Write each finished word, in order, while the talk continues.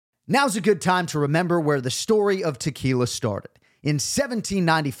Now's a good time to remember where the story of tequila started. In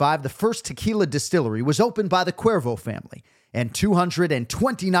 1795, the first tequila distillery was opened by the Cuervo family, and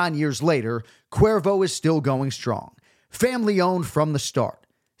 229 years later, Cuervo is still going strong. Family-owned from the start.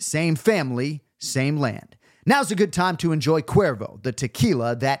 Same family, same land. Now's a good time to enjoy Cuervo, the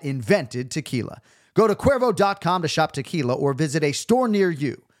tequila that invented tequila. Go to Cuervo.com to shop tequila or visit a store near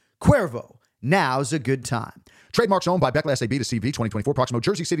you. Cuervo, now's a good time. Trademarks owned by Beckley SAB to CV 2024, Proximo,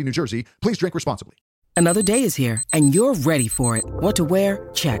 Jersey City, New Jersey. Please drink responsibly. Another day is here, and you're ready for it. What to wear?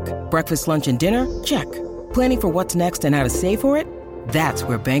 Check. Breakfast, lunch, and dinner? Check. Planning for what's next and how to save for it? That's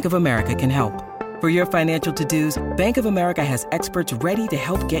where Bank of America can help. For your financial to-dos, Bank of America has experts ready to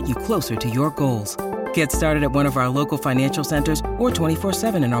help get you closer to your goals. Get started at one of our local financial centers or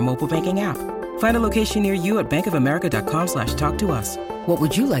 24/7 in our mobile banking app. Find a location near you at bankofamerica.com/talktous. What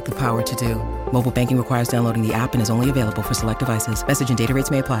would you like the power to do? Mobile banking requires downloading the app and is only available for select devices. Message and data rates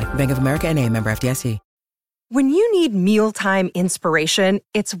may apply. Bank of America N.A., member FDIC. When you need mealtime inspiration,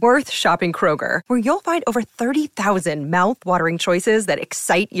 it's worth shopping Kroger, where you'll find over 30,000 mouth-watering choices that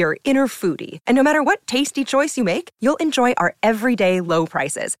excite your inner foodie. And no matter what tasty choice you make, you'll enjoy our everyday low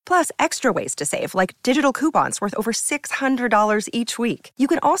prices, plus extra ways to save, like digital coupons worth over $600 each week. You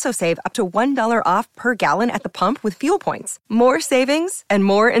can also save up to $1 off per gallon at the pump with fuel points. More savings and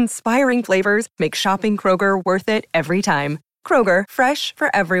more inspiring flavors make shopping Kroger worth it every time. Kroger, fresh for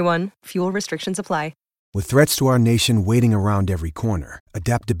everyone. Fuel restrictions apply. With threats to our nation waiting around every corner,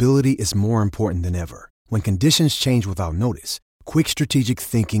 adaptability is more important than ever. When conditions change without notice, quick strategic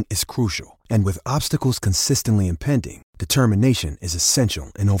thinking is crucial. And with obstacles consistently impending, determination is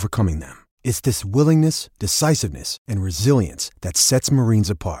essential in overcoming them. It's this willingness, decisiveness, and resilience that sets Marines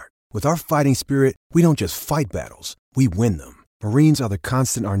apart. With our fighting spirit, we don't just fight battles, we win them. Marines are the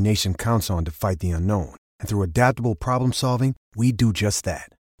constant our nation counts on to fight the unknown. And through adaptable problem solving, we do just that.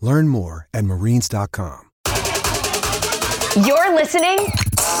 Learn more at Marines.com. You're listening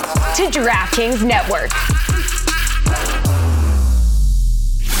to DraftKings Network.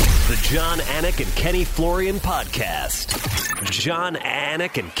 The John Anik and Kenny Florian podcast. John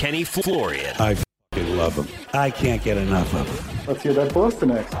Anik and Kenny Florian. I f***ing love them. I can't get enough of them. Let's hear that Boston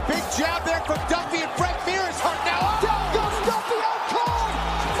next. Big jab there from Duffy, and Frank Mir is hurt now. Down goes Duffy, out cold.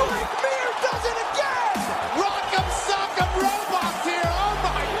 Frank Mir does it again. Rock'em sock'em robots here. Oh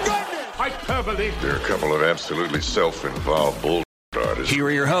my goodness. Hyperbole. There are a couple of absolutely self-involved bull artists. Here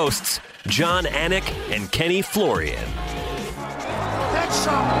are your hosts, John Anik and Kenny Florian. That's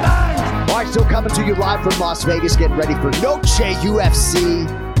some bang. All right, still coming to you live from Las Vegas, getting ready for Noche UFC,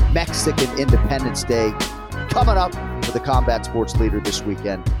 Mexican Independence Day, coming up for the Combat Sports Leader this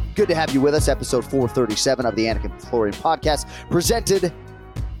weekend. Good to have you with us. Episode 437 of the Anik and Florian podcast, presented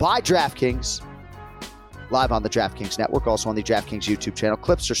by DraftKings, live on the DraftKings Network, also on the DraftKings YouTube channel.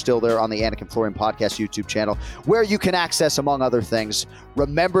 Clips are still there on the Anik and Florian podcast YouTube channel, where you can access, among other things,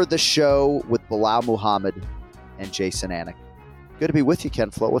 Remember the Show with Bilal Muhammad and Jason Anik. Good to be with you,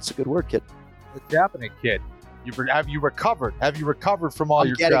 Ken Flo. What's a good word, kid? What's happening, kid? Have you recovered? Have you recovered from all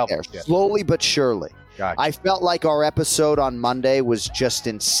your travel? There. Slowly but surely. Gotcha. I felt like our episode on Monday was just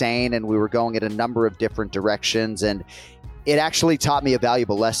insane, and we were going in a number of different directions, and it actually taught me a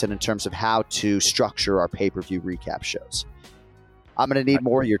valuable lesson in terms of how to structure our pay-per-view recap shows. I'm going to need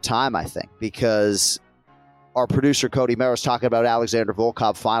more of your time, I think, because our producer, Cody Merrow, is talking about Alexander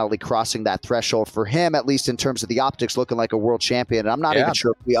Volkov finally crossing that threshold for him, at least in terms of the optics, looking like a world champion. And I'm not even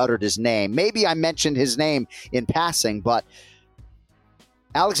sure if we uttered his name. Maybe I mentioned his name in passing, but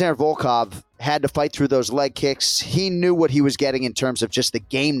Alexander Volkov had to fight through those leg kicks. He knew what he was getting in terms of just the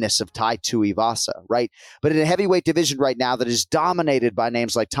gameness of Tai Tuivasa, right? But in a heavyweight division right now that is dominated by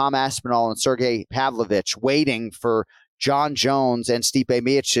names like Tom Aspinall and Sergey Pavlovich, waiting for John Jones and Stipe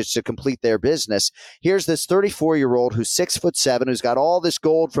Miocic to complete their business. Here's this 34-year-old who's 6'7", who's got all this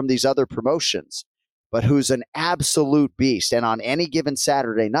gold from these other promotions, but who's an absolute beast. And on any given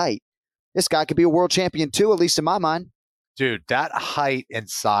Saturday night, this guy could be a world champion too, at least in my mind. Dude, that height and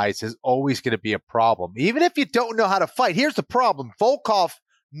size is always going to be a problem. Even if you don't know how to fight, here's the problem. Volkov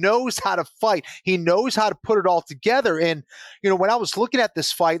knows how to fight. He knows how to put it all together. And, when I was looking at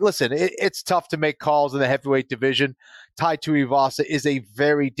this fight, listen, it's tough to make calls in the heavyweight division. Tai Tuivasa is a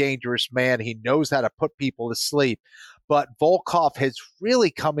very dangerous man. He knows how to put people to sleep. But Volkov has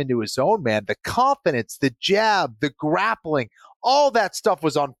really come into his own, man. The confidence, the jab, the grappling, all that stuff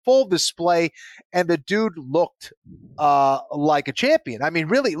was on full display, and the dude looked like a champion. I mean,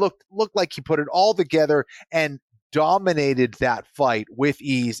 really looked like he put it all together and dominated that fight with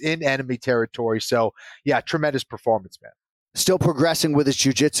ease in enemy territory. So, yeah, tremendous performance, man. Still progressing with his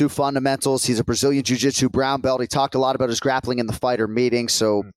jiu-jitsu fundamentals. He's a Brazilian jiu-jitsu brown belt. He talked a lot about his grappling in the fighter meeting,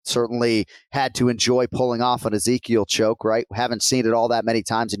 so certainly had to enjoy pulling off an Ezekiel choke, right? Haven't seen it all that many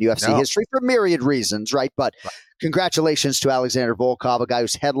times in UFC history for myriad reasons, right? But congratulations to Alexander Volkov, a guy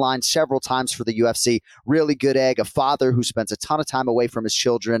who's headlined several times for the UFC. Really good egg, a father who spends a ton of time away from his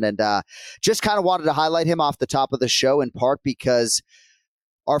children, and just kind of wanted to highlight him off the top of the show, in part because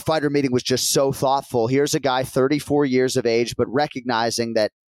our fighter meeting was just so thoughtful. Here's a guy, 34 years of age, but recognizing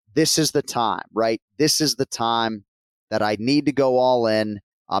that this is the time, right? This is the time that I need to go all in.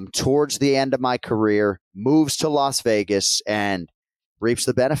 I'm towards the end of my career, moves to Las Vegas, and reaps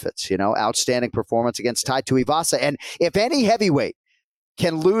the benefits. Outstanding performance against Tai Tuivasa. And if any heavyweight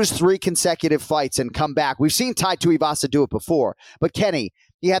can lose 3 consecutive fights and come back, we've seen Tai Tuivasa do it before. But Kenny,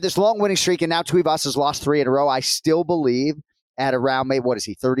 he had this long winning streak, and now Tuivasa's lost 3 in a row. I still believe at around, maybe,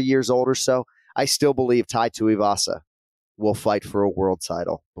 30 years old or so, I still believe Tai Tuivasa will fight for a world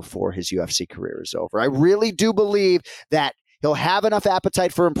title before his UFC career is over. I really do believe that he'll have enough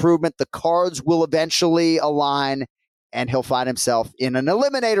appetite for improvement. The cards will eventually align, and he'll find himself in an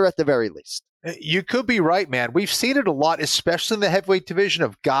eliminator at the very least. You could be right, man. We've seen it a lot, especially in the heavyweight division,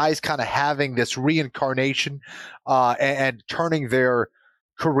 of guys kind of having this reincarnation and turning their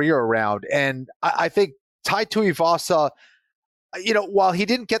career around. And I think Tai Tuivasa, while he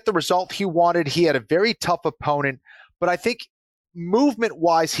didn't get the result he wanted, he had a very tough opponent. But I think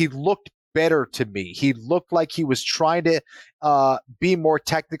movement-wise, he looked better to me. He looked like he was trying to be more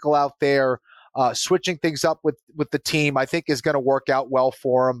technical out there, switching things up with the team. I think is going to work out well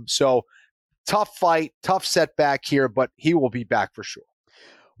for him. So tough fight, tough setback here, but he will be back for sure.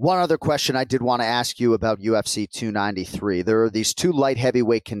 One other question I did want to ask you about UFC 293. There are these 2 light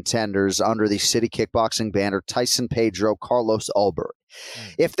heavyweight contenders under the City Kickboxing banner, Tyson Pedro, Carlos Ulberg.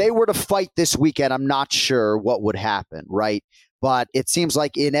 If they were to fight this weekend, I'm not sure what would happen, right? But it seems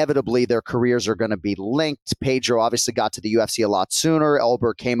like inevitably their careers are going to be linked. Pedro obviously got to the UFC a lot sooner.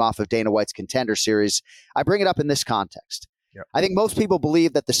 Ulberg came off of Dana White's Contender Series. I bring it up in this context. Yep. I think most people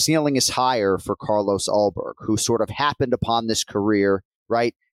believe that the ceiling is higher for Carlos Ulberg, who sort of happened upon this career,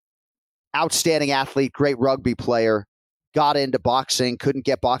 right? Outstanding athlete, great rugby player, got into boxing, couldn't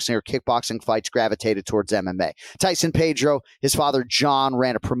get boxing or kickboxing fights, gravitated towards MMA. Tyson Pedro, his father John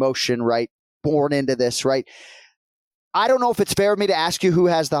ran a promotion, right? Born into this, right? I don't know if it's fair of me to ask you who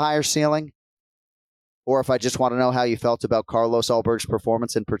has the higher ceiling, or if I just want to know how you felt about Carlos Ulberg's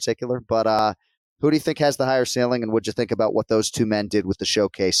performance in particular. But who do you think has the higher ceiling, and what'd you think about what those 2 men did with the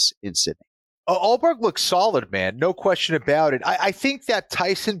showcase in Sydney? Ulberg looks solid, man. No question about it. I think that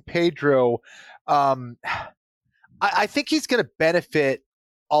Tyson Pedro, I think he's going to benefit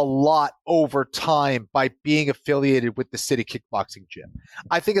a lot over time by being affiliated with the City Kickboxing Gym.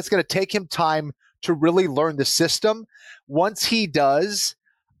 I think it's going to take him time to really learn the system. Once he does,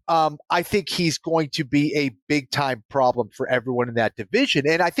 I think he's going to be a big-time problem for everyone in that division.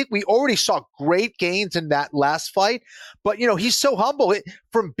 And I think we already saw great gains in that last fight. But, he's so humble.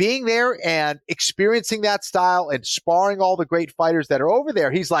 From being there and experiencing that style and sparring all the great fighters that are over there,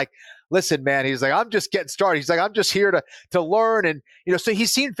 he's like, listen, man, he's like, I'm just getting started. He's like, I'm just here to learn. And, so he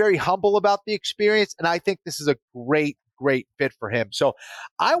seemed very humble about the experience. And I think this is a great fit for him. So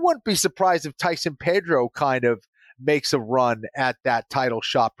I wouldn't be surprised if Tyson Pedro kind of makes a run at that title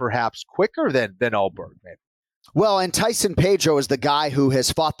shot perhaps quicker than Ulberg, maybe. Well, and Tyson Pedro is the guy who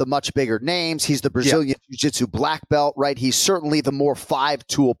has fought the much bigger names. He's the Brazilian Jiu-Jitsu black belt, right? He's certainly the more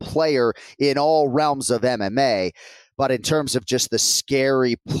 5-tool player in all realms of MMA. But in terms of just the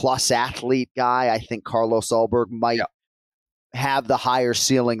scary plus athlete guy, I think Carlos Ulberg might have the higher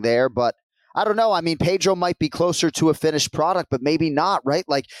ceiling there. But I don't know. I mean, Pedro might be closer to a finished product, but maybe not, right?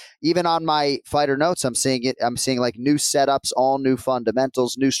 Like, even on my fighter notes, I'm seeing like new setups, all new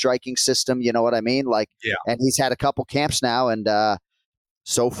fundamentals, new striking system. You know what I mean? Like, and he's had a couple camps now, and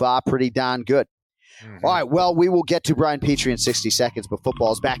so far, pretty darn good. Mm-hmm. All right, well, we will get to Brian Petrie in 60 seconds, but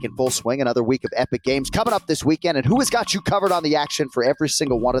football's back in full swing. Another week of epic games coming up this weekend, and who has got you covered on the action for every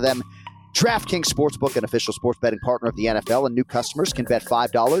single one of them? DraftKings Sportsbook, an official sports betting partner of the NFL, and new customers can bet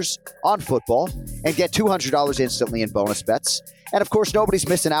 $5 on football and get $200 instantly in bonus bets. And, of course, nobody's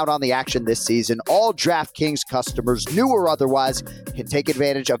missing out on the action this season. All DraftKings customers, new or otherwise, can take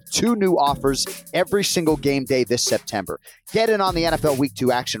advantage of 2 new offers every single game day this September. Get in on the NFL Week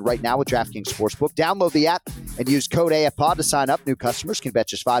 2 action right now with DraftKings Sportsbook. Download the app and use code AFPOD to sign up. New customers can bet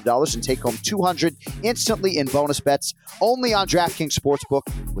just $5 and take home $200 instantly in bonus bets. Only on DraftKings Sportsbook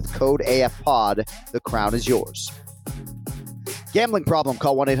with code AFPOD. The crown is yours. Gambling problem,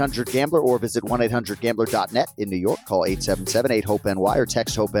 call 1-800-GAMBLER or visit 1-800-GAMBLER.net. In New York, call 877-8-HOPE-NY or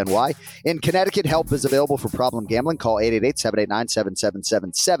text HOPE-NY. In Connecticut, help is available for problem gambling. Call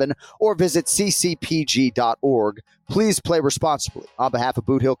 888-789-7777 or visit ccpg.org. Please play responsibly. On behalf of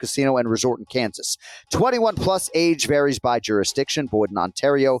Boot Hill Casino and Resort in Kansas. 21 plus, age varies by jurisdiction. Void in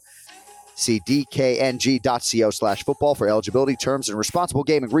Ontario. See dkng.co/football for eligibility, terms, and responsible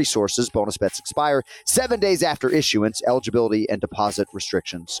gaming resources. Bonus bets expire 7 days after issuance. Eligibility and deposit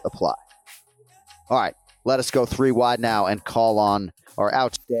restrictions apply. All right, let us go 3 wide now and call on our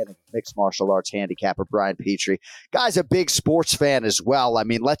outstanding mixed martial arts handicapper, Brian Petrie. Guy's a big sports fan as well. I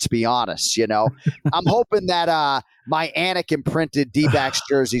mean, let's be honest, you know. I'm hoping that my Anakin printed D-backs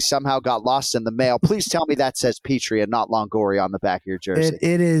jersey somehow got lost in the mail. Please tell me that says Petrie and not Longoria on the back of your jersey.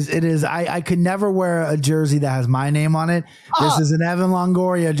 It is. I could never wear a jersey that has my name on it. This is an Evan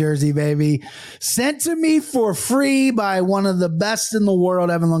Longoria jersey, baby. Sent to me for free by one of the best in the world,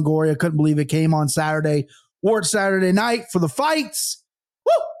 Evan Longoria. Couldn't believe it came on Saturday. Wore it Saturday night for the fights.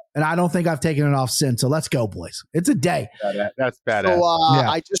 Woo! And I don't think I've taken it off since. So let's go, boys. It's a day. That's badass. So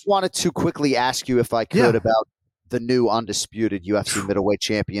I just wanted to quickly ask you, if I could, about the new undisputed UFC middleweight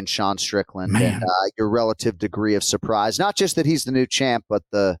champion, Sean Strickland, and your relative degree of surprise. Not just that he's the new champ, but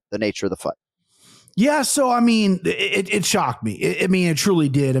the nature of the fight. Yeah, so I mean, it shocked me. It truly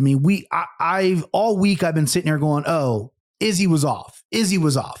did. I mean, I've all week I've been sitting here going, "Oh, Izzy was off. Izzy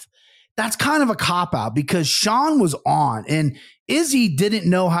was off." That's kind of a cop out because Sean was on, and Izzy didn't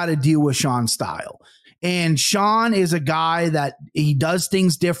know how to deal with Sean's style. And Sean is a guy that he does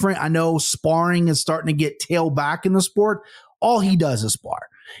things different. I know sparring is starting to get tailed back in the sport. All he does is spar.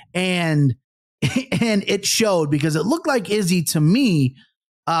 And it showed because it looked like Izzy, to me,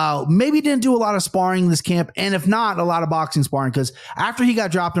 maybe didn't do a lot of sparring this camp. And if not, a lot of boxing sparring, because after he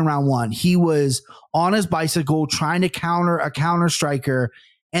got dropped in round 1, he was on his bicycle trying to counter a counter striker.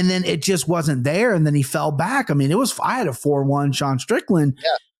 And then it just wasn't there. And then he fell back. I mean, I had a 4-1 Sean Strickland.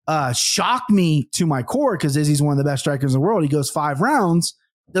 Shocked me to my core because Izzy's one of the best strikers in the world. He goes 5 rounds,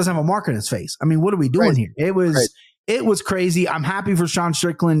 doesn't have a mark on his face. I mean, what are we doing here? It was crazy. I'm happy for Sean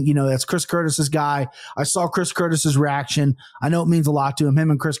Strickland. You know, that's Chris Curtis's guy. I saw Chris Curtis's reaction. I know it means a lot to him.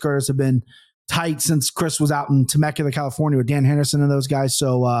 Him and Chris Curtis have been tight since Chris was out in Temecula, California with Dan Henderson and those guys.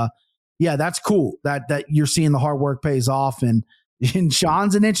 So, yeah, that's cool that you're seeing the hard work pays off. And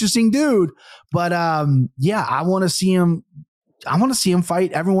Sean's an interesting dude, but yeah, I want to see him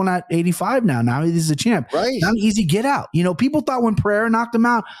fight everyone at 85 now. Now he's a champ. Right. Not an easy get out. You know, people thought when Pereira knocked him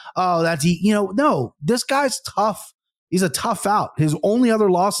out, no, this guy's tough. He's a tough out. His only other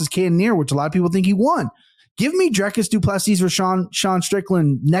loss is Cannonier, which a lot of people think he won. Give me Dricus du Plessis for Sean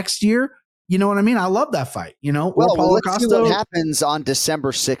Strickland next year. You know what I mean? I love that fight, you know? Well, let's see what happens on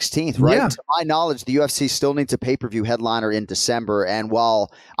December 16th, right? Yeah. To my knowledge, the UFC still needs a pay-per-view headliner in December. And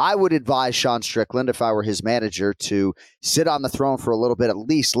while I would advise Sean Strickland, if I were his manager, to sit on the throne for a little bit, at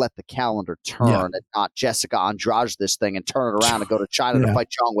least let the calendar turn and not Jessica Andrade this thing and turn it around and go to China to fight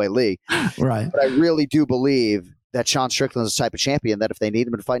Zhang Wei Li. Right. But I really do believe that Sean Strickland is the type of champion that if they need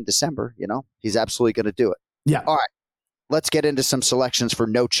him to fight in December, you know, he's absolutely going to do it. Yeah. All right. Let's get into some selections for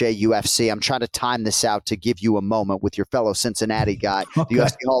Noche UFC. I'm trying to time this out to give you a moment with your fellow Cincinnati guy, the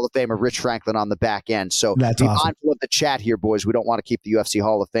UFC Hall of Famer Rich Franklin on the back end. So be mindful of the chat here, boys. We don't want to keep the UFC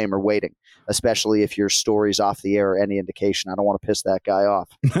Hall of Famer waiting, especially if your story's off the air or any indication. I don't want to piss that guy off.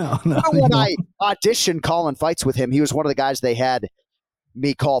 When I auditioned calling fights with him, he was one of the guys they had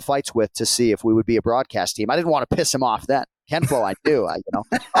me call fights with to see if we would be a broadcast team. I didn't want to piss him off then. Ken Flo, I do.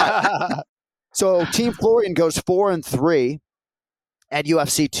 So Team Florian goes 4-3 at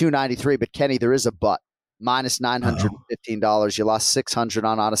UFC 293, but Kenny, there is a but. Minus $915. You lost $600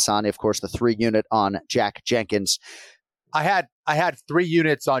 on Adesanya. Of course, the 3-unit on Jack Jenkins. I had 3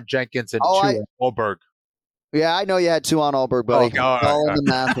 units on Jenkins and 2 on Goldberg. Yeah, I know you had 2 on Allberg, buddy. All in the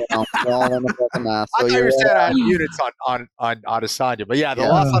math. All in the math. I thought you said I had units on Adesanya, but yeah, the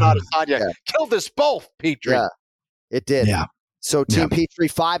loss on Adesanya killed us both, Petrie. Yeah, it did. Yeah. So Team Petrie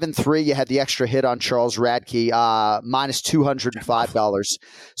 5-3. You had the extra hit on Charles Radke, minus $205.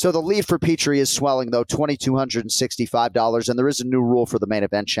 So the lead for Petrie is swelling, though, $2,265. And there is a new rule for the main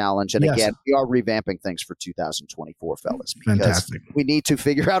event challenge. And again, we are revamping things for 2024, fellas, because we need to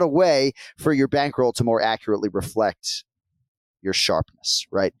figure out a way for your bankroll to more accurately reflect your sharpness,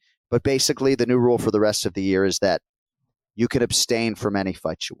 right? But basically, the new rule for the rest of the year is that you can abstain from any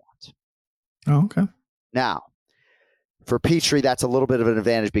fight you want. Oh, okay. Now, for Petrie, that's a little bit of an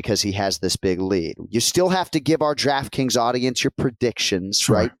advantage because he has this big lead. You still have to give our DraftKings audience your predictions,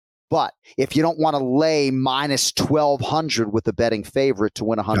 right? But if you don't want to lay minus 1,200 with the betting favorite to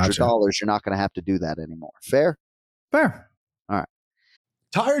win $100, you're not going to have to do that anymore. Fair? Fair. All right.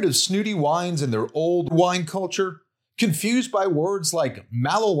 Tired of snooty wines and their old wine culture? Confused by words like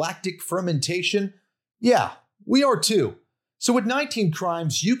malolactic fermentation? Yeah, we are too. So with 19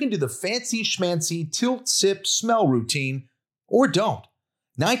 Crimes, you can do the fancy schmancy tilt sip smell routine, or don't.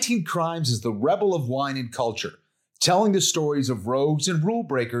 19 Crimes is the rebel of wine and culture, telling the stories of rogues and rule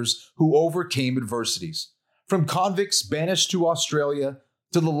breakers who overcame adversities. From convicts banished to Australia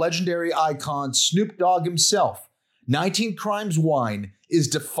to the legendary icon Snoop Dogg himself, 19 Crimes wine is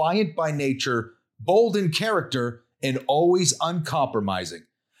defiant by nature, bold in character, and always uncompromising.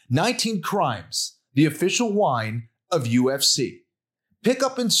 19 Crimes, the official wine of UFC. Pick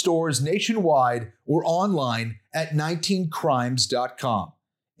up in stores nationwide or online at 19crimes.com.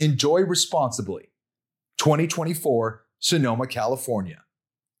 Enjoy responsibly. 2024, Sonoma, California.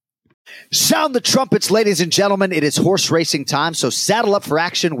 Sound the trumpets, ladies and gentlemen. It is horse racing time, so saddle up for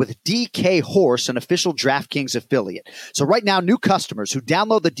action with DK Horse, an official DraftKings affiliate. So right now, new customers who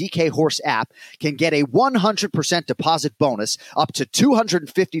download the DK Horse app can get a 100% deposit bonus up to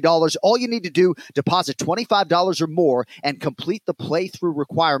 $250. All you need to do, deposit $25 or more and complete the playthrough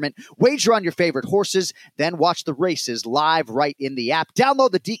requirement. Wager on your favorite horses, then watch the races live right in the app.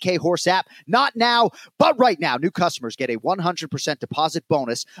 Download the DK Horse app, not now, but right now. New customers get a 100% deposit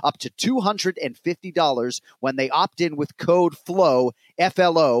bonus up to $250 when they opt in with code FLOW,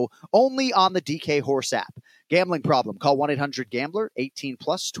 FLO, only on the DK Horse app. Gambling problem? Call 1-800-GAMBLER, 18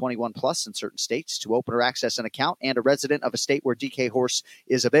 plus, 21 plus in certain states to open or access an account and a resident of a state where DK Horse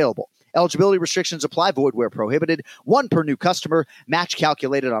is available. Eligibility restrictions apply. Void where prohibited. One per new customer. Match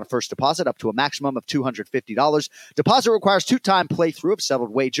calculated on a first deposit up to a maximum of $250. Deposit requires two-time playthrough of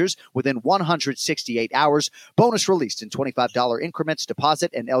settled wagers within 168 hours. Bonus released in $25 increments.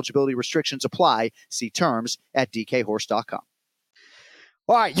 Deposit and eligibility restrictions apply. See terms at dkhorse.com.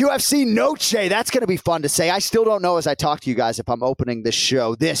 All right, UFC Noche. That's going to be fun to say. I still don't know as I talk to you guys if I'm opening this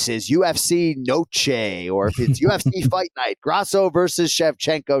show. This is UFC Noche, or if it's UFC Fight Night, Grasso versus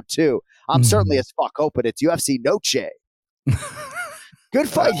Shevchenko 2. I'm certainly as fuck hoping it's UFC Noche. Good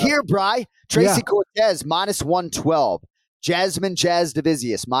fight here, Bri. Tracy Cortez, minus 112. Jasmine Jazz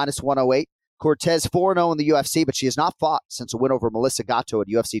Divisius, minus 108. Cortez 4-0 in the UFC, but she has not fought since a win over Melissa Gatto at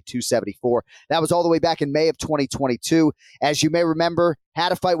UFC 274. That was all the way back in May of 2022. As you may remember,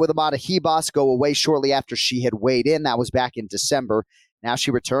 had a fight with Amanda Hebos go away shortly after she had weighed in. That was back in December. Now she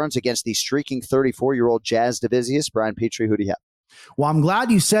returns against the streaking 34-year-old Jazz Divisius. Brian Petrie, who do you have? Well, I'm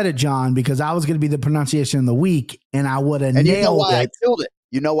glad you said it, John, because I was going to be the pronunciation of the week, and I would have nailed it. You know why I killed it?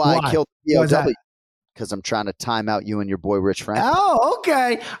 You know why I killed the POW? Because I'm trying to time out you and your boy Rich Frank. Oh,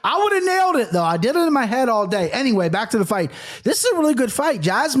 okay. I would have nailed it, though. I did it in my head all day. Anyway, back to the fight. This is a really good fight.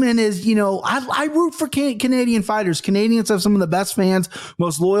 Jasmine is, I root for Canadian fighters. Canadians have some of the best fans,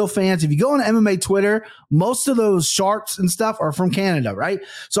 most loyal fans. If you go on MMA Twitter, most of those sharks and stuff are from Canada, right?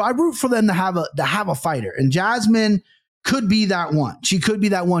 So I root for them to have a fighter. And Jasmine could be that one. She could be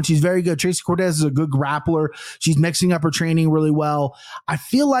that one. She's very good. Tracy Cortez is a good grappler. She's mixing up her training really well. I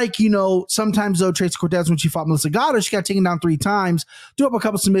feel like, sometimes though, Tracy Cortez, when she fought Melissa Gatto, she got taken down 3 times, threw up a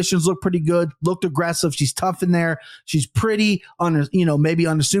couple submissions, looked pretty good, looked aggressive. She's tough in there. She's pretty, maybe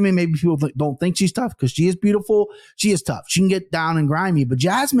unassuming. Maybe people don't think she's tough because she is beautiful. She is tough. She can get down and grimy. But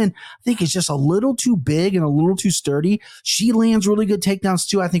Jasmine, I think, is just a little too big and a little too sturdy. She lands really good takedowns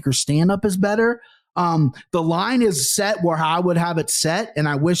too. I think her stand-up is better. The line is set where I would have it set, and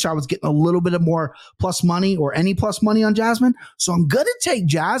I wish I was getting a little bit of more plus money or any plus money on Jasmine. So I'm going to take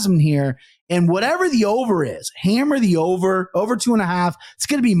Jasmine here, and whatever the over is, hammer the over 2.5. It's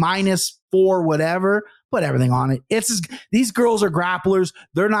going to be -4, whatever. Put everything on it. These girls are grapplers.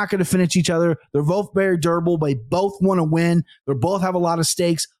 They're not going to finish each other. They're both very durable. They both want to win. They both have a lot of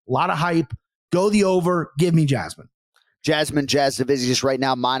stakes, a lot of hype. Go the over. Give me Jasmine. Jasmine Jazz Divisius right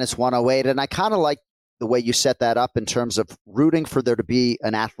now minus 108. And I kind of like the way you set that up in terms of rooting for there to be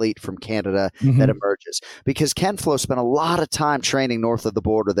an athlete from Canada that emerges. Because Ken Flo spent a lot of time training north of the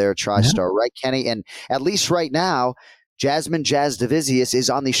border there at TriStar, right, Kenny? And at least right now, Jasmine Jazz Divisius is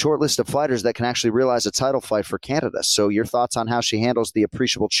on the short list of fighters that can actually realize a title fight for Canada. So your thoughts on how she handles the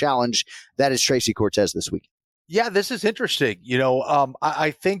appreciable challenge that is Tracy Cortez this week? Yeah, this is interesting.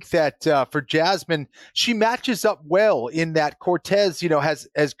 I think that for Jasmine, she matches up well in that Cortez,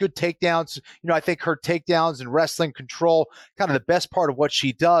 has good takedowns. I think her takedowns and wrestling control, kind of the best part of what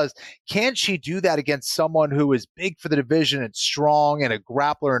she does. Can she do that against someone who is big for the division and strong and a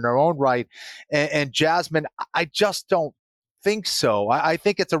grappler in her own right? And Jasmine, I just don't think so. I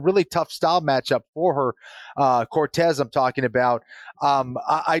think it's a really tough style matchup for her. Cortez, I'm talking about.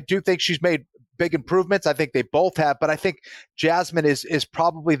 I do think she's made big improvements. I think they both have, but I think Jasmine is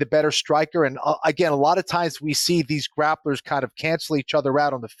probably the better striker. And again, a lot of times we see these grapplers kind of cancel each other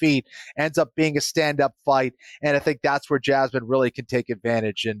out on the feet, ends up being a stand-up fight. And I think that's where Jasmine really can take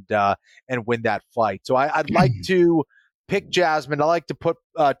advantage and win that fight. So I'd like to pick Jasmine. I like to put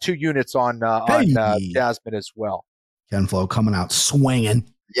 2 units on Jasmine as well. Ken Flo coming out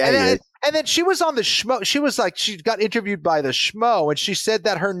swinging. Yeah, and then she was on the Schmo. She was like, she got interviewed by the Schmo, and she said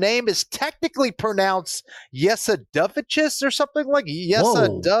that her name is technically pronounced Yesadovicius or something like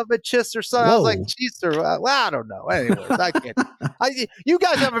Yesadovicius or something. Whoa. I was like, geez, I don't know. Anyways, I can't. You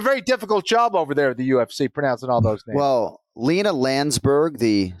guys have a very difficult job over there at the UFC pronouncing all those names. Well, Lena Landsberg,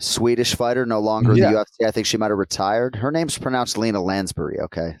 the Swedish fighter, no longer in the UFC. I think she might have retired. Her name's pronounced Lena Landsberg.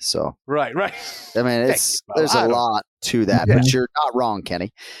 Okay, so right. I mean, there's a lot to that, but you're not wrong,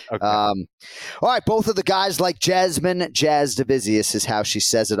 Kenny. Okay. All right, both of the guys like Jasmine. Jazz Divisius is how she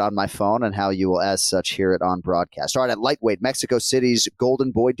says it on my phone, and how you will, as such, hear it on broadcast. All right, at lightweight, Mexico City's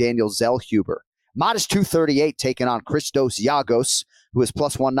Golden Boy Daniel Zellhuber, minus 238, taking on Christos Giagos, who is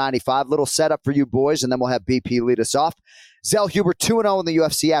plus 195. Little setup for you boys, and then we'll have BP lead us off. Zellhuber 2-0 in the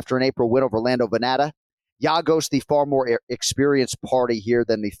UFC after an April win over Orlando Venata. Giagos, the far more experienced party here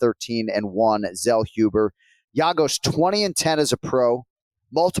than the 13-1 Zellhuber. Giagos 20-10 as a pro,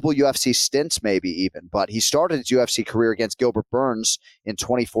 multiple UFC stints maybe even, but he started his UFC career against Gilbert Burns in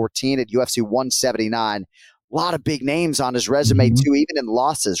 2014 at UFC 179. A lot of big names on his resume, too, even in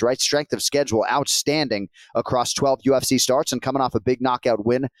losses, right? Strength of schedule, outstanding across 12 UFC starts and coming off a big knockout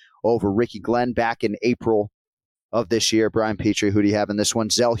win over Ricky Glenn back in April of this year. Brian Petrie, who do you have in this one,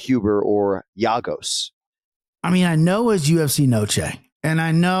 Zellhuber or Giagos? I mean, I know it's UFC Noche, and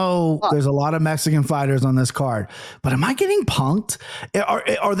I know there's a lot of Mexican fighters on this card, but am I getting punked?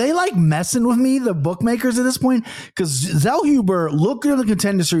 Are they like messing with me, the bookmakers at this point? Because Zellhuber looked at the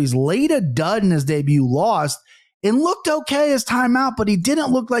Contender Series, laid a dud in his debut, lost, and looked okay as timeout, but he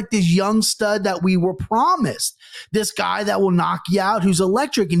didn't look like this young stud that we were promised. This guy that will knock you out, who's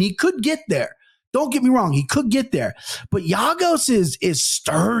electric, and he could get there. Don't get me wrong, he could get there. But Giagos is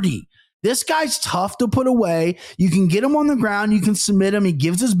sturdy. This guy's tough to put away. You can get him on the ground. You can submit him. He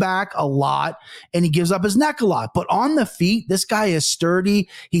gives his back a lot, and he gives up his neck a lot. But on the feet, this guy is sturdy.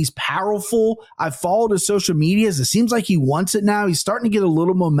 He's powerful. I've followed his social medias. It seems like he wants it now. He's starting to get a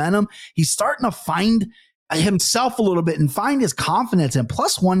little momentum. He's starting to find himself a little bit and find his confidence. And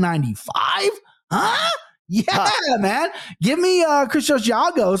plus 195? Huh? Yeah, man. Give me Christos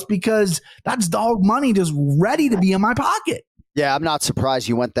Giagos, because that's dog money just ready to be in my pocket. Yeah, I'm not surprised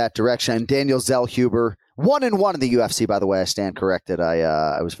you went that direction. And Daniel Zellhuber, 1-1 in the UFC, by the way. I stand corrected.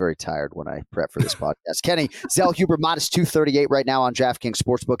 I was very tired when I prepped for this podcast. Kenny, Zellhuber minus 238 right now on DraftKings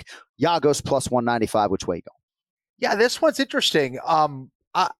Sportsbook. Giagos plus 195. Which way you go? Yeah, this one's interesting. I'm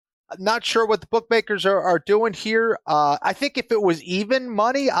not sure what the bookmakers are doing here. I think if it was even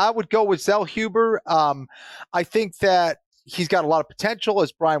money, I would go with Zellhuber. I think that he's got a lot of potential,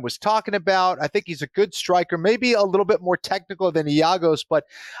 as Brian was talking about. I think he's a good striker, maybe a little bit more technical than Giagos, but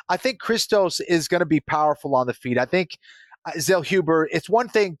I think Christos is going to be powerful on the feet. I think Zellhuber, it's one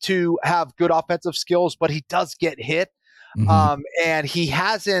thing to have good offensive skills, but he does get hit, and he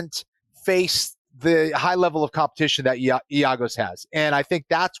hasn't faced the high level of competition that Giagos has. And I think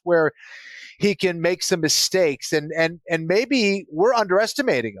that's where he can make some mistakes, and maybe we're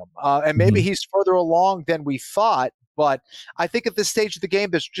underestimating him, and maybe he's further along than we thought. But I think at this stage of the game,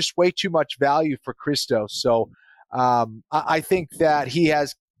 there's just way too much value for Christos. So I think that he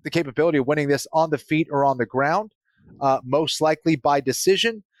has the capability of winning this on the feet or on the ground, most likely by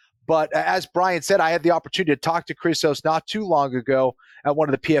decision. But as Brian said, I had the opportunity to talk to Christos not too long ago at one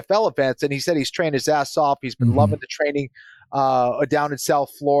of the PFL events, and he said he's trained his ass off. He's been loving the training down in South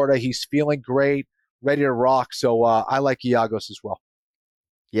Florida. He's feeling great, ready to rock. So I like Giagos as well.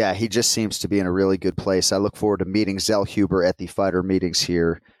 Yeah, he just seems to be in a really good place. I look forward to meeting Zellhuber at the fighter meetings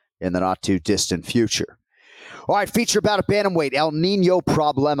here in the not-too-distant future. All right, feature about a bantamweight, El Nino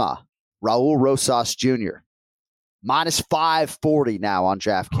Problema, Raul Rosas Jr. Minus 540 now on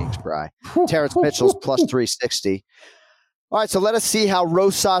DraftKings, Bry. Terrence Mitchell's plus 360. All right, so let us see how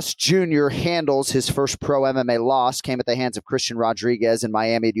Rosas Jr. handles his first pro MMA loss. Came at the hands of Christian Rodriguez in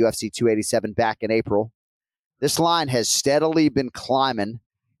Miami at UFC 287 back in April. This line has steadily been climbing.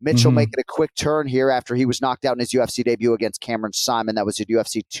 Mitchell making a quick turn here after he was knocked out in his UFC debut against Cameron Simon. That was at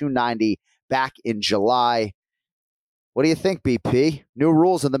UFC 290 back in July. What do you think, BP? New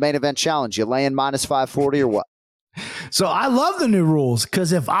rules in the main event challenge. You laying minus 540 or what? So I love the new rules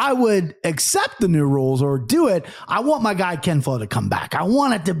because if I would accept the new rules or do it, I want my guy Ken Flo to come back. I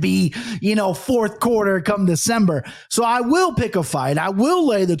want it to be, fourth quarter come December. So I will pick a fight. I will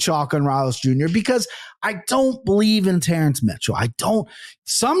lay the chalk on Ramos Jr. because I don't believe in Terrence Mitchell. I don't.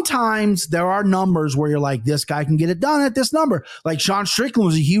 Sometimes there are numbers where you're like, this guy can get it done at this number. Like Sean Strickland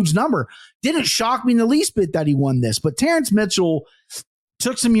was a huge number. Didn't shock me in the least bit that he won this. But Terrence Mitchell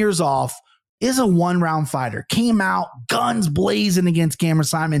took some years off, is a one-round fighter, came out, guns blazing against Cameron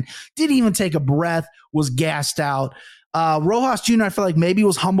Simon, didn't even take a breath, was gassed out. Rojas Jr., I feel like maybe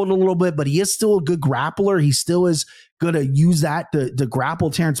was humbled a little bit, but he is still a good grappler. He still is going to use that to grapple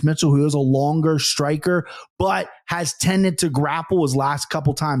Terrence Mitchell, who is a longer striker, but has tended to grapple his last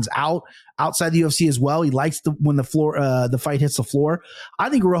couple times outside the UFC as well. He likes when the fight hits the floor. I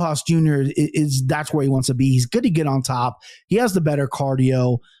think Rojas Jr. that's where he wants to be. He's good to get on top. He has the better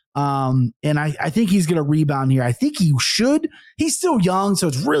cardio. And I think he's going to rebound here. I think he should. He's still young, so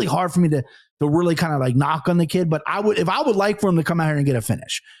it's really hard for me to really kind of like knock on the kid. But if I would like for him to come out here and get a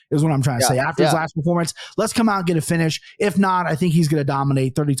finish, is what I'm trying to say. After his last performance, let's come out and get a finish. If not, I think he's going to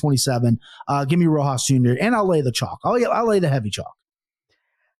dominate 30-27. Give me Rojas Jr. and I'll lay the chalk. I'll lay the heavy chalk.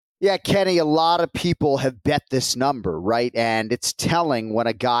 Yeah, Kenny, a lot of people have bet this number, right? And it's telling when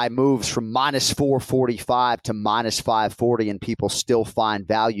a guy moves from minus 445 to minus 540 and people still find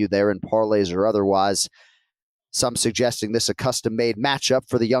value there in parlays or otherwise. Some suggesting this a custom-made matchup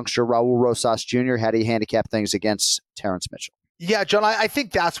for the youngster Raul Rosas Jr. How do you handicap things against Terrence Mitchell? Yeah, John, I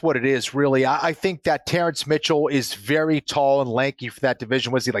think that's what it is, really. I think that Terrence Mitchell is very tall and lanky for that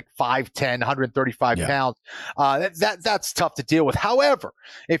division. Was he like 5'10", 135 pounds? That's tough to deal with. However,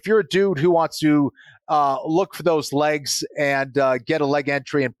 if you're a dude who wants to look for those legs and get a leg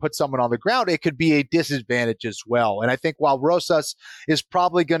entry and put someone on the ground, it could be a disadvantage as well. And I think while Rosas is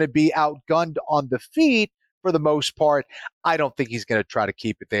probably going to be outgunned on the feet, for the most part, I don't think he's going to try to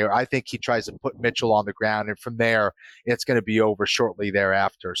keep it there. I think he tries to put Mitchell on the ground, and from there, it's going to be over shortly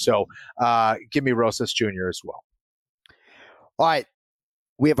thereafter. So give me Rosas Jr. as well. All right.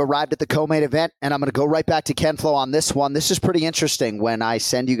 We have arrived at the co-main event, and I'm going to go right back to Ken Flo on this one. This is pretty interesting when I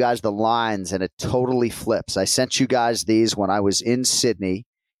send you guys the lines, and it totally flips. I sent you guys these when I was in Sydney.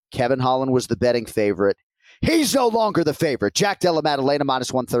 Kevin Holland was the betting favorite. He's no longer the favorite. Jack Della Maddalena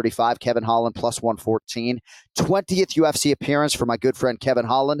minus 135. Kevin Holland plus 114. 20th UFC appearance for my good friend Kevin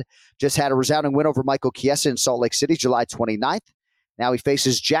Holland. Just had a resounding win over Michael Chiesa in Salt Lake City, July 29th. Now he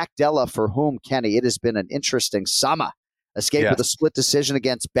faces Jack Della, for whom, Kenny, it has been an interesting summer. Escaped with a split decision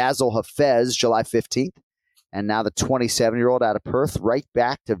against Basil Hafez, July 15th. And now the 27-year-old out of Perth, right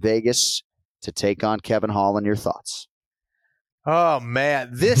back to Vegas to take on Kevin Holland. Your thoughts? Oh, man,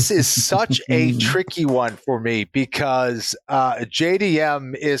 this is such a tricky one for me because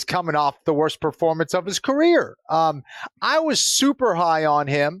JDM is coming off the worst performance of his career. I was super high on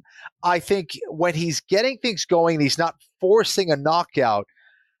him. I think when he's getting things going, he's not forcing a knockout.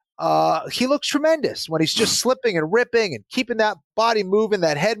 He looks tremendous when he's just slipping and ripping and keeping that body moving,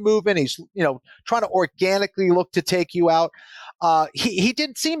 that head moving. He's, trying to organically look to take you out. He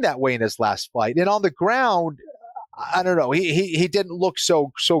didn't seem that way in his last fight. And on the ground, I don't know. He didn't look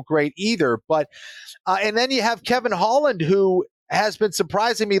so great either. But and then you have Kevin Holland, who has been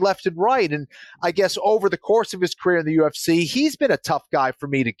surprising me left and right. And I guess over the course of his career in the UFC, he's been a tough guy for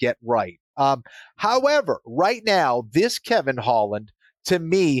me to get right. However, right now, this Kevin Holland, to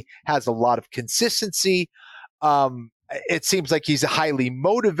me, has a lot of consistency. It seems like he's highly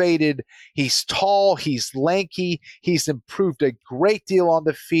motivated. He's tall. He's lanky. He's improved a great deal on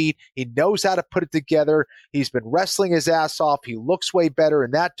the feet. He knows how to put it together. He's been wrestling his ass off. He looks way better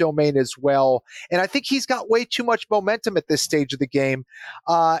in that domain as well. And I think he's got way too much momentum at this stage of the game.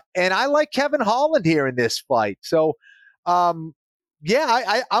 And I like Kevin Holland here in this fight. So, I'm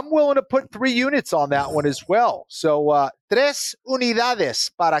willing to put 3 units on that one as well. So, 3 unidades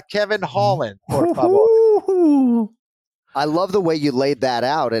para Kevin Holland, por favor. I love the way you laid that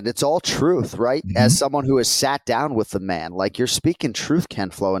out, and it's all truth, right? Mm-hmm. As someone who has sat down with the man, like you're speaking truth, Ken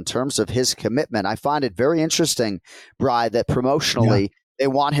Flo, in terms of his commitment. I find it very interesting, Bri, that promotionally they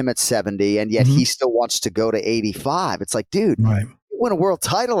want him at 70, and yet he still wants to go to 85. It's like, dude, you win a world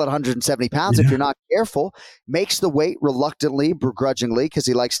title at 170 pounds if you're not careful. Makes the weight reluctantly, begrudgingly, because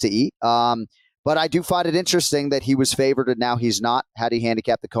he likes to eat. But I do find it interesting that he was favored and now he's not. How do you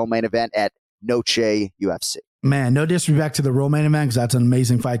handicap the co-main event at Noche UFC? Man, no disrespect to the real main event because that's an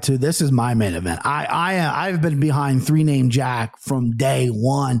amazing fight too. This is my main event. I've been behind 3-Name Jack from day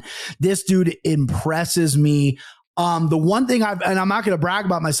one. This dude impresses me. The one thing I'm not going to brag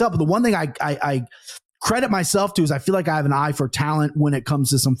about myself, but the one thing credit myself to is I feel like I have an eye for talent when it comes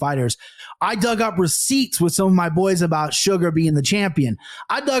to some fighters. I dug up receipts with some of my boys about Sugar being the champion.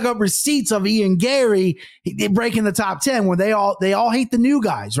 I dug up receipts of Ian Gary breaking the top 10 where they all hate the new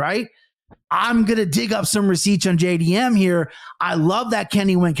guys, right? I'm going to dig up some receipts on JDM here. I love that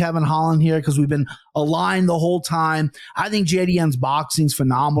Kenny went Kevin Holland here because we've been aligned the whole time. I think JDM's boxing's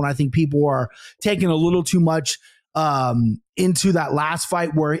phenomenal. I think people are taking a little too much into that last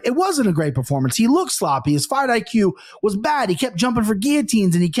fight where it wasn't a great performance. He looked sloppy. His fight IQ was bad. He kept jumping for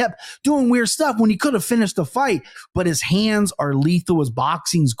guillotines and he kept doing weird stuff when he could have finished the fight, but his hands are lethal. His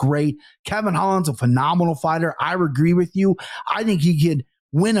boxing's great. Kevin Holland's a phenomenal fighter. I agree with you. I think he could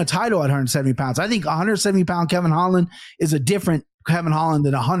win a title at 170 pounds. I think 170 pound Kevin Holland is a different Kevin Holland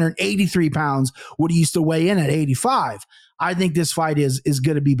than 183 pounds what he used to weigh in at 85. I think this fight is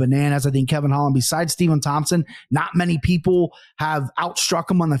going to be bananas. I think Kevin Holland, besides Stephen Thompson, not many people have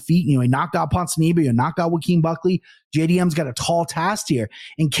outstruck him on the feet. You know, he knocked out Ponzinibbio, he knocked out Joaquin Buckley. JDM's got a tall task here.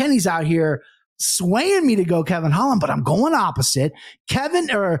 And Kenny's out here swaying me to go Kevin Holland, but I'm going opposite.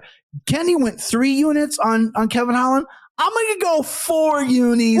 Kenny went 3 units on Kevin Holland. I'm going to go 4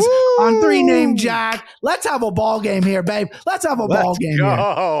 unis on 3 named Jack. Let's have a ball game here, babe. Let's have a ball game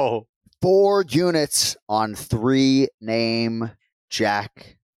here. 4 units on 3 name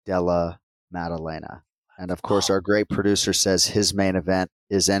Jack Della Maddalena. And of course, our great producer says his main event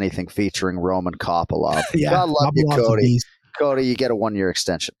is anything featuring Roman Kopylov. Yeah, God love you, Cody. Cody, you get a 1-year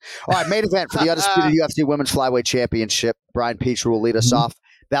extension. All right, main event for the undisputed UFC Women's Flyweight Championship. Brian Petra will lead us off.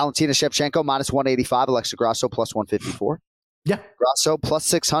 Valentina Shevchenko, -185. Alexa Grasso, +154. Yeah. Grasso,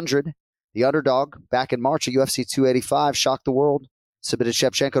 +600. The underdog, back in March at UFC 285, shocked the world. Submitted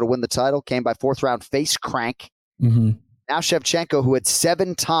Shevchenko to win the title, came by 4th round face crank. Mm-hmm. Now Shevchenko, who had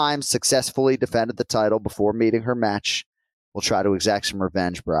 7 times successfully defended the title before meeting her match, will try to exact some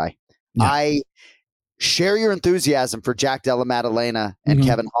revenge, Bri. Yeah. I share your enthusiasm for Jack Della Maddalena and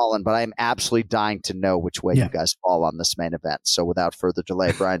Kevin Holland, but I am absolutely dying to know which way you guys fall on this main event. So without further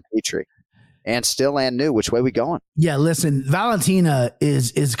delay, Brian Petrie. And still and new, which way we going? Yeah, listen, Valentina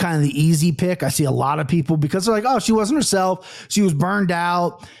is kind of the easy pick. I see a lot of people because they're like, oh, she wasn't herself. She was burned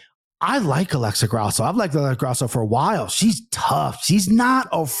out. I like Alexa Grasso. I've liked Alexa Grasso for a while. She's tough. She's not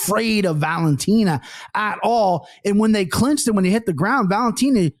afraid of Valentina at all. And when they clinched and when they hit the ground,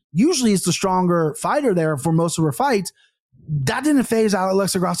 Valentina usually is the stronger fighter there for most of her fights. That didn't phase out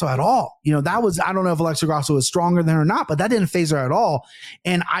Alexa Grasso at all. You know, that was, I don't know if Alexa Grasso is stronger than her or not, but that didn't phase her at all.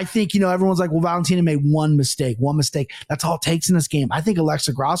 And I think, you know, everyone's like, well, Valentina made one mistake. That's all it takes in this game. I think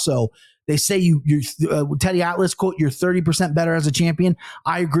Alexa Grasso, they say Teddy Atlas quote, you're 30% better as a champion.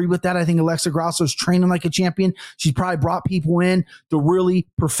 I agree with that. I think Alexa Grasso is training like a champion. She's probably brought people in to really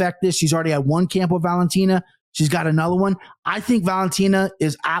perfect this. She's already had 1 camp with Valentina. She's got another one. I think Valentina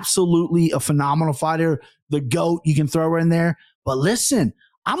is absolutely a phenomenal fighter. The GOAT, you can throw her in there. But listen,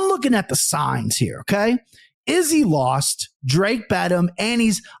 I'm looking at the signs here, okay? Izzy lost, Drake bet him, and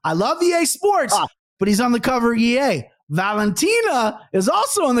I love EA Sports, but he's on the cover of EA. Valentina is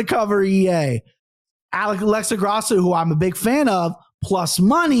also on the cover of EA. Alexa Grasso, who I'm a big fan of, plus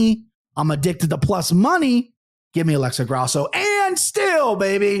money. I'm addicted to plus money. Give me Alexa Grasso. And still,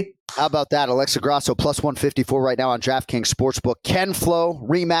 baby. How about that? Alexa Grasso, +154 right now on DraftKings Sportsbook. Ken Flo,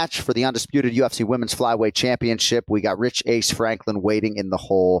 rematch for the undisputed UFC Women's Flyweight Championship. We got Rich Ace Franklin waiting in the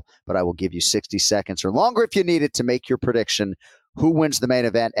hole, but I will give you 60 seconds or longer if you need it to make your prediction. Who wins the main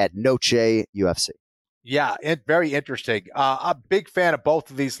event at Noche UFC? Yeah, very interesting. I'm a big fan of both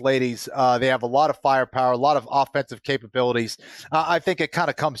of these ladies. They have a lot of firepower, a lot of offensive capabilities. I think it kind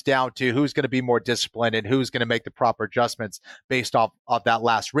of comes down to who's going to be more disciplined and who's going to make the proper adjustments based off of that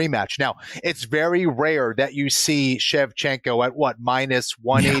last rematch. Now, it's very rare that you see Shevchenko at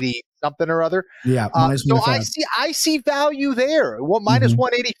 -180 something or other. Yeah. So I see value there. Well,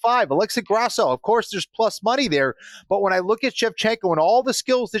 -185. Alexa Grasso, of course, there's plus money there. But when I look at Shevchenko and all the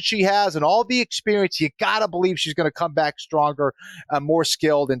skills that she has and all the experience, you got to believe she's going to come back stronger, more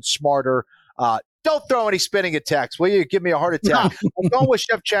skilled and smarter. Don't throw any spinning attacks, will you? Give me a heart attack. I'm going with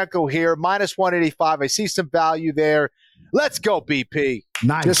Shevchenko here, -185. I see some value there. Let's go, BP.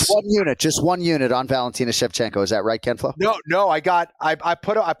 Nice. Just one unit on Valentina Shevchenko. Is that right, Ken Flo? No. I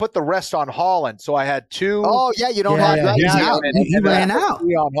put the rest on Holland, so I had 2. Oh yeah, you don't have that. He ran out.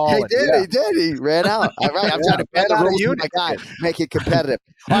 On Holland. He did. He ran out. All right, I'm trying to bend the rules with my guy, make it competitive.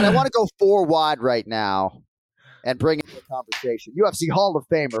 All right, I want to go 4 wide right now and bring into the conversation UFC Hall of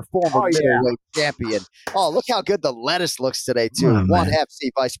Famer, former middleweight champion. Oh, look how good the lettuce looks today too. One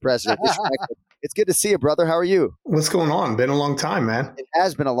FC Vice President. It's good to see you, brother. How are you? What's going on? Been a long time, man. It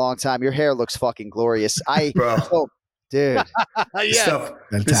has been a long time. Your hair looks fucking glorious. So Dude. Stuff.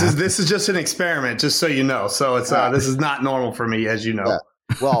 This is just an experiment, just so you know. So it's this is not normal for me, as you know. Yeah.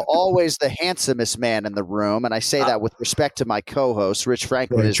 Well, always the handsomest man in the room, and I say that with respect to my co-host. Rich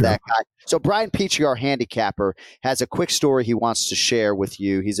Franklin is that guy. So Brian Peachy, our handicapper, has a quick story he wants to share with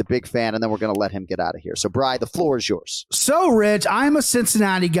you. He's a big fan, and then we're going to let him get out of here. So, Brian, the floor is yours. So, Rich, I'm a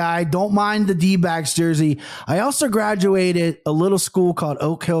Cincinnati guy. Don't mind the D-backs jersey. I also graduated a little school called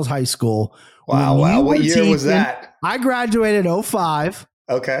Oak Hills High School. Wow. What year was that? I graduated 2005.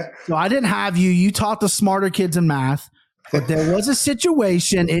 Okay. So I didn't have you. You taught the smarter kids in math. But there was a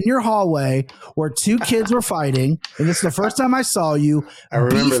situation in your hallway where two kids were fighting, and it's the first time I saw you. I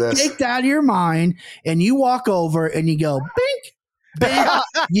remember this. Kicked out of your mind, and you walk over and you go, bink, bink.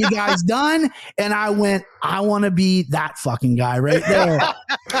 You guys done? And I went, I want to be that fucking guy right there.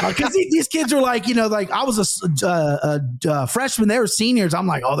 Because these kids are like, like I was a freshman. They were seniors. I'm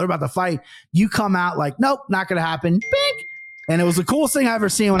like, oh, they're about to fight. You come out like, nope, not going to happen. Bink. And it was the coolest thing I ever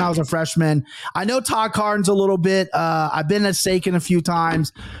seen when I was a freshman. I know Todd Carden's a little bit. I've been at Sakin a few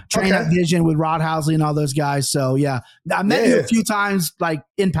times, trained at Vision with Rod Housley and all those guys. So, yeah, I met you a few times, like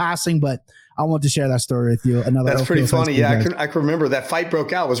in passing, but I want to share that story with you. That's pretty funny. Yeah, I can remember that fight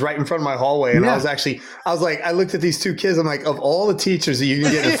broke out. It was right in front of my hallway. And I looked at these two kids. I'm like, of all the teachers that you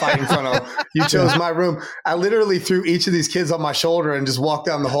can get in a fight in front of, you chose my room. I literally threw each of these kids on my shoulder and just walked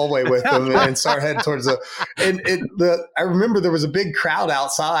down the hallway with them and started heading towards I remember there was a big crowd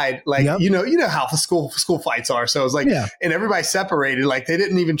outside. Like, you know how school fights are. So it was like, and everybody separated. Like they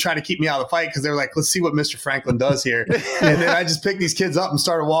didn't even try to keep me out of the fight because they were like, let's see what Mr. Franklin does here. And then I just picked these kids up and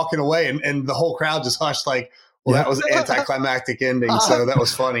started walking away and the whole crowd just hushed like, well, that was an anticlimactic ending. So that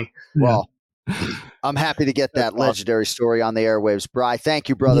was funny. Well, I'm happy to get that legendary story on the airwaves. Bri, thank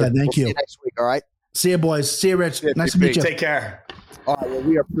you, brother. Yeah, thank you. See you next week, all right? See you, boys. See you, Rich. Nice to meet you. Take care. All right, well,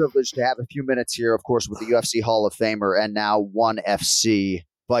 we are privileged to have a few minutes here, of course, with the UFC Hall of Famer and now ONE FC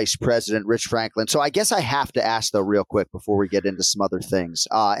Vice President Rich Franklin. So I guess I have to ask, though, real quick before we get into some other things.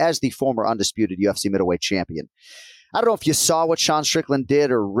 As the former undisputed UFC middleweight champion, I don't know if you saw what Sean Strickland did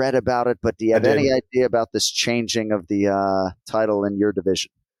or read about it, but do you have any idea about this changing of the title in your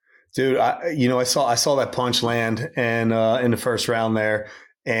division? Dude, I saw that punch land and in the first round there,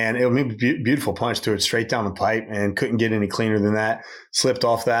 and it was a beautiful punch to it straight down the pipe, and couldn't get any cleaner than that. Slipped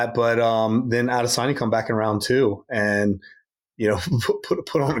off that, but then Adesanya come back in round 2 and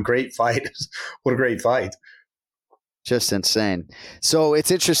put on a great fight. What a great fight. Just insane. So it's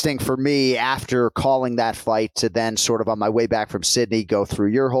interesting for me after calling that fight to then sort of on my way back from Sydney, go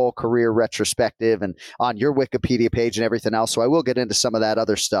through your whole career retrospective and on your Wikipedia page and everything else. So I will get into some of that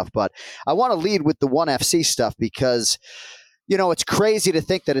other stuff, but I want to lead with the ONE FC stuff because, it's crazy to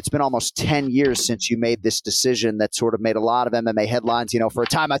think that it's been almost 10 years since you made this decision that sort of made a lot of MMA headlines. For a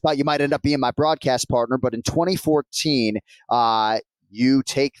time I thought you might end up being my broadcast partner, but in 2014, you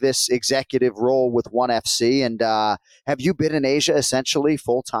take this executive role with ONE FC, and have you been in Asia essentially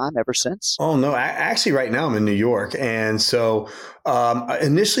full time ever since? Oh, no. Actually, right now I'm in New York. And so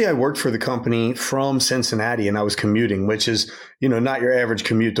initially I worked for the company from Cincinnati, and I was commuting, which is, not your average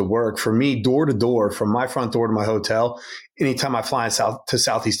commute to work. For me, door to door, from my front door to my hotel, anytime I fly to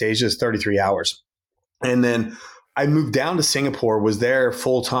Southeast Asia is 33 hours. And then I moved down to Singapore, was there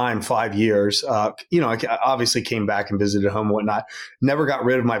full time 5 years. I obviously came back and visited home and whatnot. Never got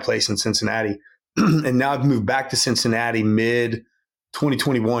rid of my place in Cincinnati. And now I've moved back to Cincinnati mid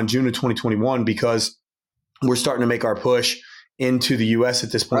 2021, June of 2021, because we're starting to make our push into the U.S.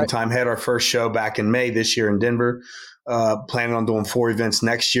 at this point in time. Had our first show back in May this year in Denver. Planning on doing 4 events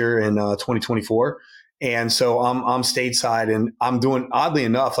next year in 2024. And so I'm stateside, and I'm doing, oddly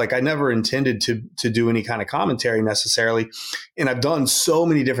enough, like I never intended to do any kind of commentary necessarily. And I've done so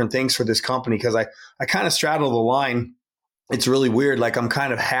many different things for this company because I kind of straddle the line. It's really weird. Like I'm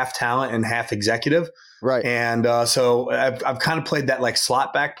kind of half talent and half executive. Right. And so I've kind of played that like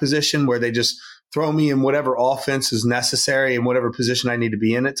slot back position where they just throw me in whatever offense is necessary and whatever position I need to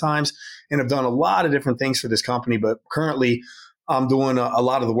be in at times. And I've done a lot of different things for this company, but currently I'm doing a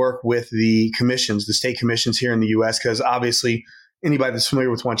lot of the work with the commissions, the state commissions here in the U.S., because obviously anybody that's familiar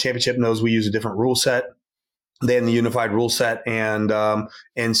with ONE Championship knows we use a different rule set than the unified rule set. And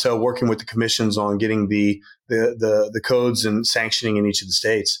so working with the commissions on getting the codes and sanctioning in each of the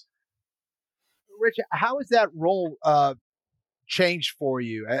states. Rich, how has that role changed for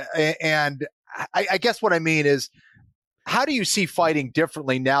you? And I guess what I mean is, how do you see fighting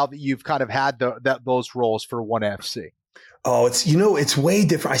differently now that you've kind of had those roles for ONE FC? Oh, it's way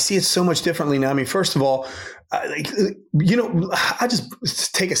different. I see it so much differently now. I mean, first of all, I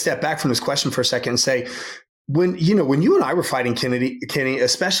just take a step back from this question for a second and say, when you and I were fighting, Kenny,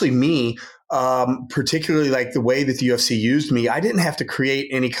 especially me, particularly like the way that the UFC used me, I didn't have to create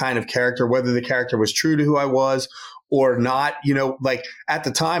any kind of character, whether the character was true to who I was or not. You know, like at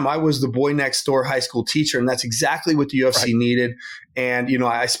the time I was the boy next door high school teacher, and that's exactly what the UFC needed. And, you know,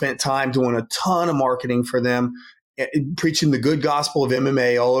 I spent time doing a ton of marketing for them, preaching the good gospel of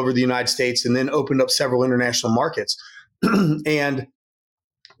MMA all over the United States, and then opened up several international markets. And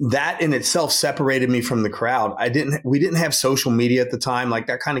that in itself separated me from the crowd. We didn't have social media at the time. Like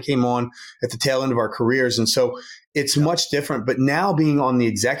that kind of came on at the tail end of our careers. And so it's much different. But now being on the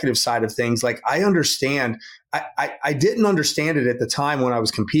executive side of things, like I understand, I didn't understand it at the time when I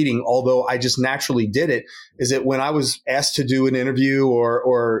was competing, although I just naturally did it, is that when I was asked to do an interview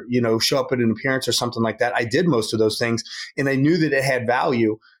or, you know, show up at an appearance or something like that, I did most of those things and I knew that it had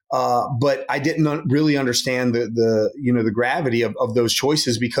value. But I didn't really understand the gravity of those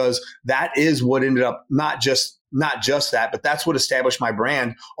choices, because that is what ended up not just that, but that's what established my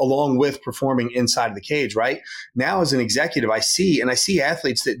brand along with performing inside of the cage. Right now, as an executive, I see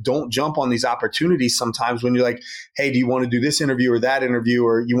athletes that don't jump on these opportunities sometimes when you're like, hey, do you want to do this interview or that interview,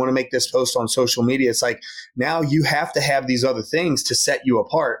 or you want to make this post on social media? It's like now you have to have these other things to set you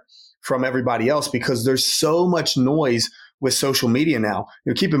apart from everybody else, because there's so much noise with social media now. You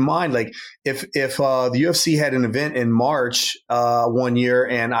know, keep in mind, like if the UFC had an event in March one year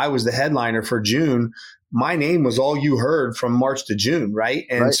and I was the headliner for June, my name was all you heard from March to June, right?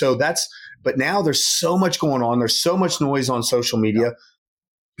 And so but now there's so much going on. There's so much noise on social media,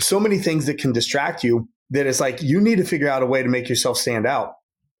 so many things that can distract you, that it's like you need to figure out a way to make yourself stand out.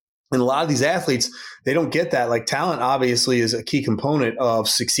 And a lot of these athletes, they don't get that. Like talent obviously is a key component of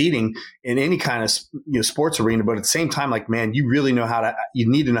succeeding in any kind of, you know, sports arena. But at the same time, like, man, you really you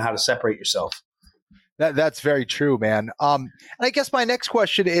need to know how to separate yourself. That's very true, man. And I guess my next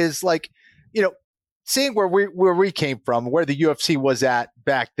question is, like, you know, seeing where we came from, where the UFC was at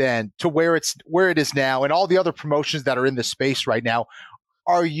back then to where it is now, and all the other promotions that are in the space right now,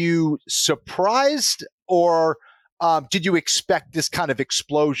 are you surprised, or did you expect this kind of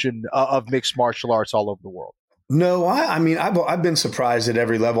explosion of mixed martial arts all over the world? No, I mean, I've been surprised at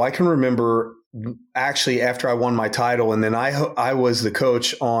every level. I can remember actually after I won my title, and then I was the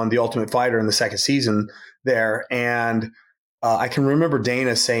coach on The Ultimate Fighter in the second season there, and I can remember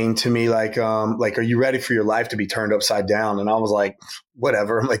Dana saying to me, like, are you ready for your life to be turned upside down? And I was like,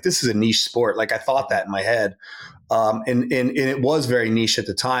 whatever. I'm like, this is a niche sport. Like I thought that in my head. And it was very niche at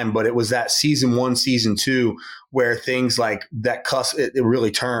the time, but it was that season 1, season 2, where things like that it really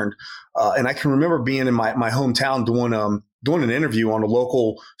turned. And I can remember being in my hometown doing an interview on a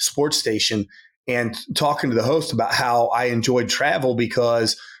local sports station and talking to the host about how I enjoyed travel,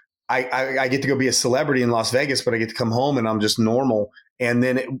 because I get to go be a celebrity in Las Vegas, but I get to come home and I'm just normal. And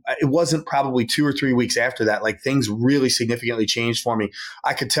then it wasn't probably 2 or 3 weeks after that, like things really significantly changed for me.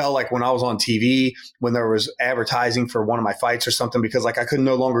 I could tell, like when I was on TV, when there was advertising for one of my fights or something, because like I could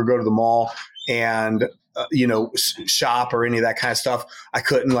no longer go to the mall and shop or any of that kind of stuff. I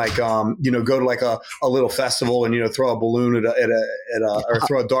couldn't like go to like a little festival and throw a balloon or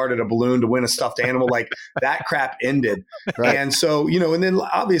throw a dart at a balloon to win a stuffed animal. Like that crap ended. Right. And so and then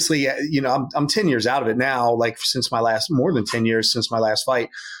obviously I'm 10 years out of it now, like more than 10 years since my last fight.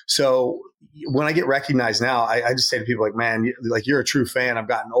 So when I get recognized now, I just say to people like, man, like you're a true fan. I've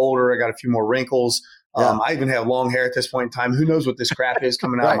gotten older. I got a few more wrinkles. Yeah. I even have long hair at this point in time. Who knows what this crap is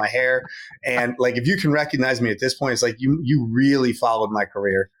coming out of my hair? And like, if you can recognize me at this point, it's like you really followed my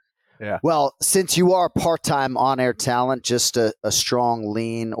career. Yeah. Well, since you are part-time on-air talent, just a strong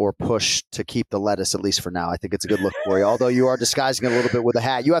lean or push to keep the lettuce, at least for now. I think it's a good look for you, although you are disguising it a little bit with a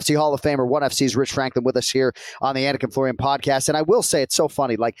hat. UFC Hall of Famer, ONE FC's Rich Franklin with us here on the Anik and Florian podcast. And I will say it's so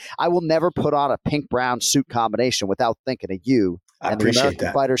funny. Like, I will never put on a pink-brown suit combination without thinking of you. I and the appreciate American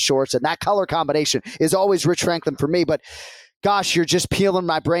that. Fighter shorts, and that color combination is always Rich Franklin for me. But gosh, you're just peeling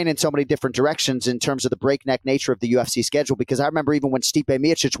my brain in so many different directions in terms of the breakneck nature of the UFC schedule, because I remember even when Stipe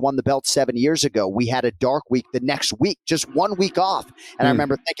Miocic won the belt 7 years ago, we had a dark week the next week, just 1 week off. And I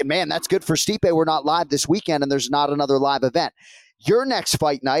remember thinking, man, that's good for Stipe. We're not live this weekend, and there's not another live event. Your next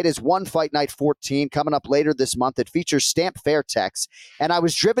fight night is One Fight Night 14 coming up later this month. It features Stamp Fairtex. And I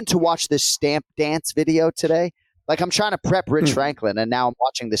was driven to watch this Stamp dance video today. Like, I'm trying to prep Rich Franklin, and now I'm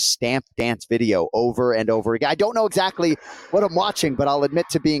watching this Stamp dance video over and over again. I don't know exactly what I'm watching, but I'll admit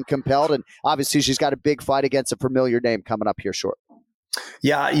to being compelled. And obviously, she's got a big fight against a familiar name coming up here shortly.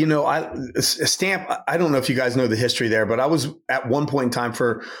 Yeah, Stamp, I don't know if you guys know the history there, but I was at one point in time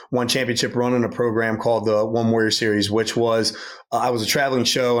for one championship running a program called the One Warrior Series, which was, I was a traveling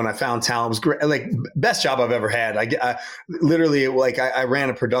show and I found talent. It was great, like best job I've ever had. I literally, like I ran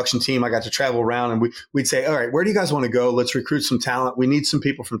a production team. I got to travel around and we'd say, all right, where do you guys want to go? Let's recruit some talent. We need some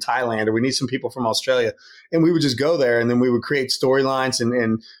people from Thailand or we need some people from Australia. And we would just go there and then we would create storylines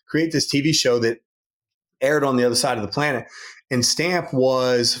and create this TV show that aired on the other side of the planet. And Stamp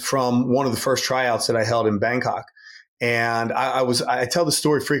was from one of the first tryouts that I held in Bangkok. And I tell the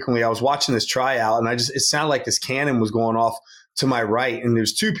story frequently. I was watching this tryout and it sounded like this cannon was going off to my right. And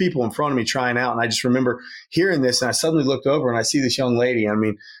there's two people in front of me trying out. And I just remember hearing this and I suddenly looked over and I see this young lady. I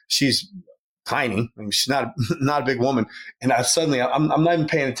mean, she's tiny. I mean, she's not a big woman. And I'm not even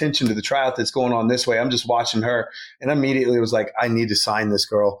paying attention to the tryout that's going on this way. I'm just watching her. And immediately it was like, I need to sign this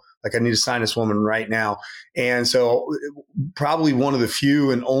girl. Like I need to sign this woman right now. And so probably one of the few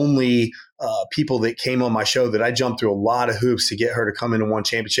and only people that came on my show that I jumped through a lot of hoops to get her to come in and win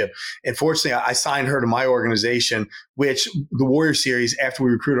championship. And fortunately, I signed her to my organization, which the Warrior Series, after we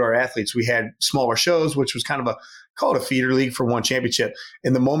recruited our athletes, we had smaller shows, which was kind of call it a feeder league for one championship.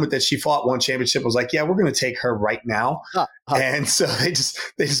 And the moment that she fought one championship was like, yeah, we're going to take her right now. And so they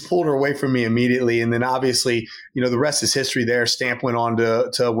just pulled her away from me immediately. And then obviously, the rest is history there. Stamp went on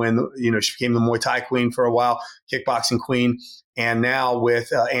to win, she became the Muay Thai queen for a while, kickboxing queen. And now with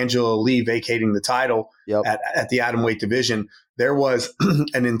Angela Lee vacating the title at the atomweight division, there was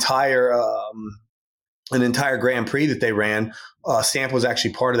an entire Grand Prix that they ran. Stamp was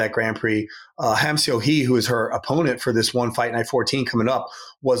actually part of that Grand Prix. Ham Seo-hee, who is her opponent for this one Fight Night 14 coming up,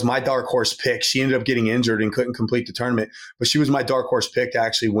 was my dark horse pick. She ended up getting injured and couldn't complete the tournament, but she was my dark horse pick to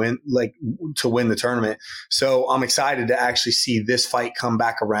actually win the tournament. So I'm excited to actually see this fight come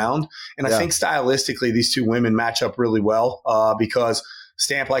back around. And I think stylistically, these two women match up really well because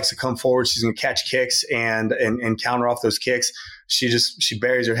Stamp likes to come forward. She's going to catch kicks and counter off those kicks. She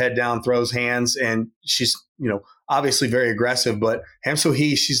buries her head down, throws hands, and she's, obviously very aggressive. But Ham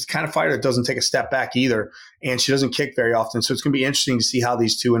Seo-hee, she's the kind of fighter that doesn't take a step back either, and she doesn't kick very often. So it's going to be interesting to see how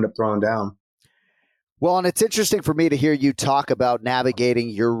these two end up throwing down. Well, and it's interesting for me to hear you talk about navigating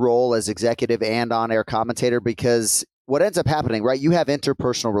your role as executive and on-air commentator, because what ends up happening, right? You have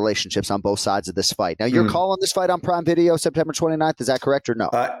interpersonal relationships on both sides of this fight. Now, you're calling this fight on Prime Video September 29th. Is that correct or no?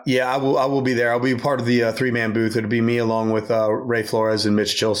 Yeah, I will be there. I'll be part of the three-man booth. It'll be me along with Ray Flores and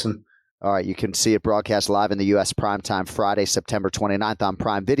Mitch Chilson. All right, you can see it broadcast live in the U.S. primetime Friday, September 29th on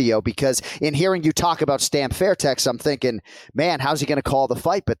Prime Video, because in hearing you talk about Stamp Fairtex, I'm thinking, man, how's he going to call the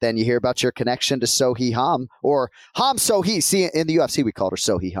fight? But then you hear about your connection to Seo-hee Ham, or Ham Seo-hee. See, in the UFC, we called her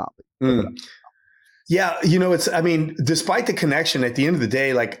Seo-hee Ham. Yeah, despite the connection, at the end of the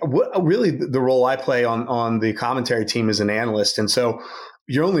day, really the role I play on the commentary team is an analyst. And so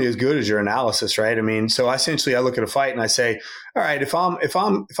you're only as good as your analysis, right? I mean, so essentially I look at a fight and I say, all right, if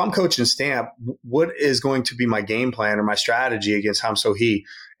I'm coaching Stamp, what is going to be my game plan or my strategy against Ham Seo-hee?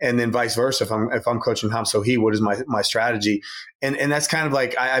 And then vice versa, if I'm coaching Ham Seo-hee, what is my strategy? And that's kind of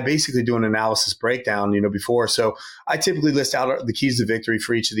like I basically do an analysis breakdown, before. So I typically list out the keys to victory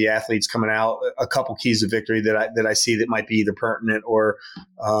for each of the athletes coming out, a couple keys to victory that I see that might be either pertinent or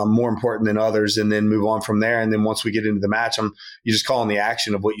more important than others, and then move on from there. And then once we get into the match, you just calling the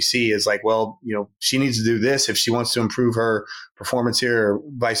action of what you see is like, well, she needs to do this if she wants to improve her performance here, or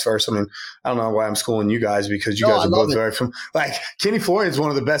vice versa. I mean, I don't know why I'm schooling you guys, because you guys are both very like Kenny Florian's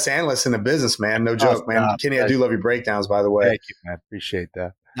one of the best analysts in the business, man. No joke, man. Kenny, I do love your breakdowns, by the way. Thank you, man. Appreciate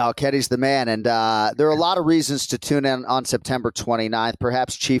that. No, Kenny's the man. And there are a lot of reasons to tune in on September 29th,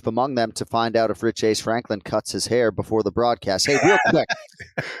 perhaps chief among them to find out if Rich Ace Franklin cuts his hair before the broadcast. Hey, real quick.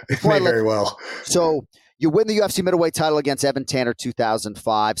 Very well. So you win the UFC middleweight title against Evan Tanner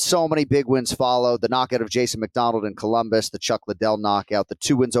 2005. So many big wins follow. The knockout of Jason McDonald in Columbus, the Chuck Liddell knockout, the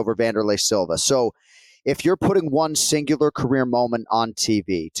 2 wins over Vanderlei Silva. So if you're putting one singular career moment on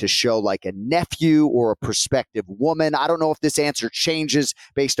TV to show like a nephew or a prospective woman, I don't know if this answer changes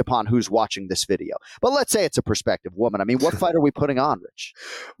based upon who's watching this video, but let's say it's a prospective woman. I mean, what fight are we putting on, Rich?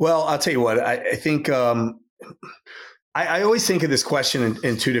 Well, I'll tell you what, I think I always think of this question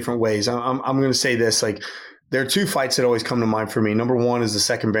in two different ways. I'm going to say this, like, there are two fights that always come to mind for me. Number one is the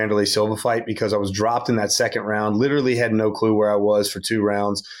second Vanderlei Silva fight, because I was dropped in that second round, literally had no clue where I was for 2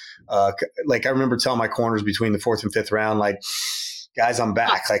 rounds. I remember telling my corners between the 4th and 5th round, like, guys, I'm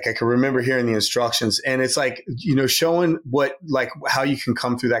back. Like, I can remember hearing the instructions, and it's like, showing how you can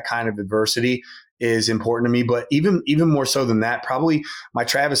come through that kind of adversity is important to me. But even more so than that, probably my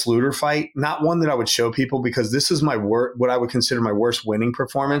Travis Lutter fight, not one that I would show people, because this is what I would consider my worst winning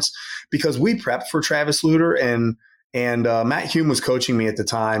performance, because we prepped for Travis Lutter, and And Matt Hume was coaching me at the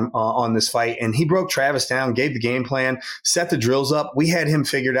time on this fight, and he broke Travis down, gave the game plan, set the drills up. We had him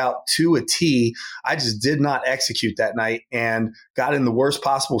figured out to a T. I just did not execute that night and got in the worst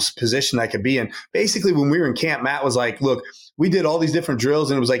possible position I could be in. Basically, when we were in camp, Matt was like, look, we did all these different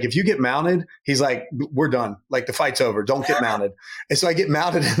drills, and it was like, if you get mounted, he's like, we're done. Like, the fight's over. Don't get mounted. And so I get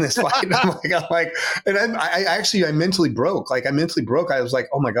mounted in this fight. And I mentally broke. I was like,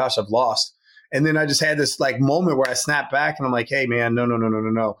 oh my gosh, I've lost. And then I just had this like moment where I snapped back and I'm like, hey man, no.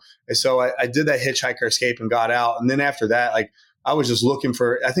 And so I did that hitchhiker escape and got out. And then after that, like I was just looking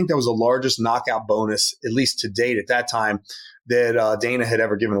for, I think that was the largest knockout bonus, at least to date at that time, that Dana had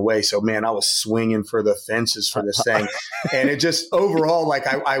ever given away. So man, I was swinging for the fences for this thing. And it just overall, like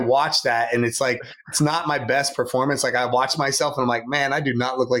I watched that and it's like, it's not my best performance. Like I watched myself and I'm like, man, I do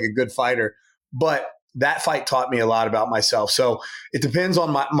not look like a good fighter. But that fight taught me a lot about myself. So it depends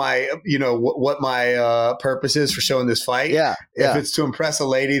on my what my purpose is for showing this fight. Yeah. If it's to impress a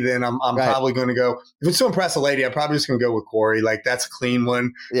lady, then I'm right. Probably going to go. If it's to impress a lady, I'm probably just going to go with Corey. Like that's a clean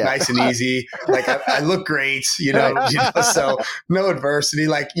one, nice and easy. Like I look great, so no adversity.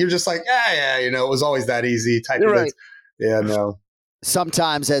 Like you're just like, it was always that easy type you're of right. Yeah, no.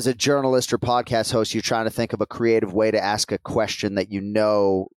 Sometimes as a journalist or podcast host, you're trying to think of a creative way to ask a question that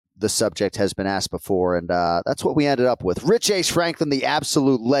the subject has been asked before, and that's what we ended up with. Rich Ace Franklin, the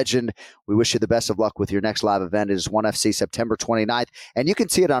absolute legend. We wish you the best of luck with your next live event. It is ONE FC September 29th, and you can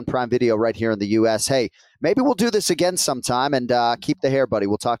see it on Prime Video right here in the U.S. Hey, maybe we'll do this again sometime, and keep the hair, buddy.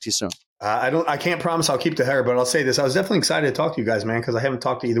 We'll talk to you soon. I can't promise I'll keep the hair, but I'll say this. I was definitely excited to talk to you guys, man, because I haven't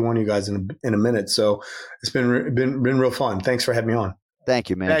talked to either one of you guys in a minute, so it's been real fun. Thanks for having me on. Thank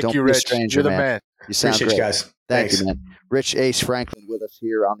you, man. Thank you, Rich. Stranger, You're the man. You sound Appreciate great. You guys. Thank you, man. Rich Ace Franklin with us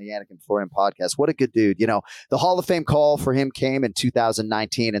here on the Anik and Florian podcast. What a good dude. The Hall of Fame call for him came in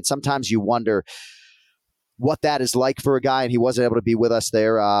 2019, and sometimes you wonder what that is like for a guy, and he wasn't able to be with us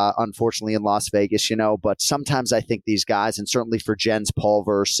there, unfortunately, in Las Vegas, but sometimes I think these guys, and certainly for Jens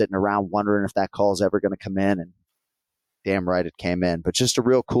Pulver, sitting around wondering if that call is ever going to come in, and damn right it came in. But just a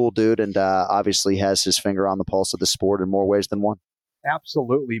real cool dude, and obviously has his finger on the pulse of the sport in more ways than one.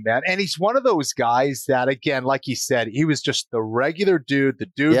 Absolutely, man. And he's one of those guys that, again, like he said, he was just the regular dude, the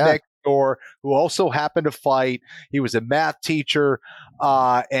dude next door who also happened to fight. He was a math teacher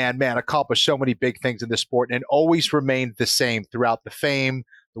and, man, accomplished so many big things in the sport and always remained the same throughout the fame,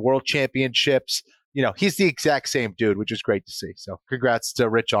 the world championships. He's the exact same dude, which is great to see. So congrats to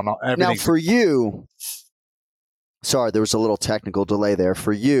Rich on everything. Now, for you... Sorry, there was a little technical delay there.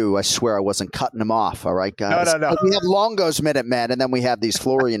 For you, I swear I wasn't cutting him off. All right, guys. No. We have Longo's Minute Men, and then we have these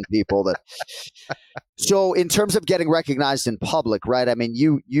Florian people that. So, in terms of getting recognized in public, right? I mean,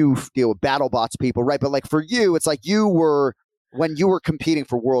 you deal with BattleBots people, right? But like for you, it's like when you were competing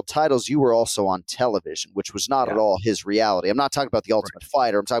for world titles, you were also on television, which was not at all his reality. I'm not talking about The Ultimate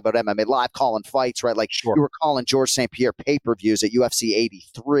Fighter. I'm talking about MMA Live, calling fights, right? Like you were calling George St. Pierre pay-per-views at UFC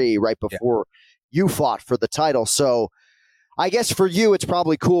 83 right before. You fought for the title. So I guess for you, it's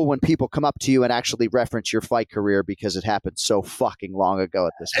probably cool when people come up to you and actually reference your fight career because it happened so fucking long ago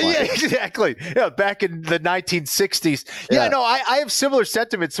at this point. Yeah, exactly. Back in the 1960s. I have similar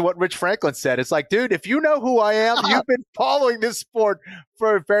sentiments to what Rich Franklin said. It's like, dude, if you know who I am, you've been following this sport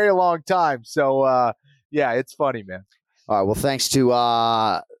for a very long time. So, it's funny, man. All right. Well, thanks to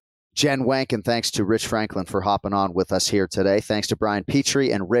Jen Wank, and thanks to Rich Franklin for hopping on with us here today. Thanks to Brian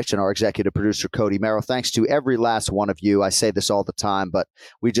Petrie and Rich and our executive producer, Cody Merrill. Thanks to every last one of you. I say this all the time, but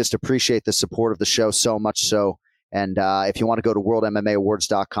we just appreciate the support of the show so much so. And if you want to go to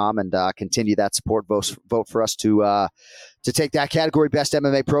worldmmaawards.com and continue that support, vote for us to take that category, Best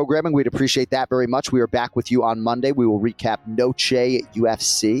MMA Programming. We'd appreciate that very much. We are back with you on Monday. We will recap Noche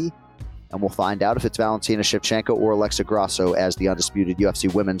UFC. And we'll find out if it's Valentina Shevchenko or Alexa Grasso as the undisputed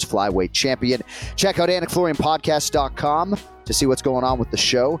UFC Women's Flyweight Champion. Check out AnikFlorianPodcast.com to see what's going on with the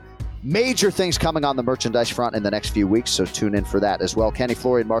show. Major things coming on the merchandise front in the next few weeks, so tune in for that as well.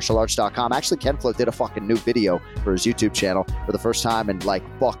 KennyFlorianMartialArts.com. Actually, Ken Flo did a fucking new video for his YouTube channel for the first time in like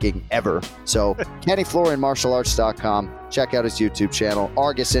fucking ever. So KennyFlorianMartialArts.com. Check out his YouTube channel,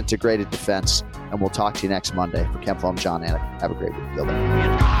 Argus Integrated Defense, and we'll talk to you next Monday. For Ken Flo, I'm John Anik. Have a great week. Till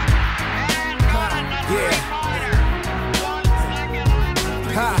then.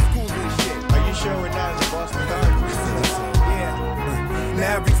 Are you sure we're not in Boston? Yeah.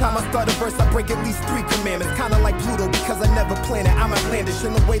 Now every time I start a verse, I break at least 3 commandments. Kinda like Pluto because I never planned it. I'm outlandish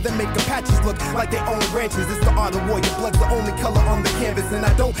in the way that make Apaches look like they own ranches. It's the art of war. Your blood's the only color on the canvas. And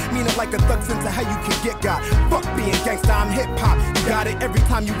I don't mean it like a thug sense of how you can get got. Fuck being gangsta, I'm hip hop. You got it every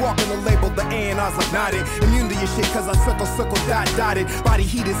time you walk in the label. The A&R's like nodded. Immune to your shit cause I circle, dotted. Body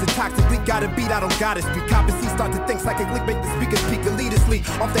heat is toxic. We gotta beat, I don't gotta speak. Coppers see start to think psychic lick, make the speakers speak elitistly.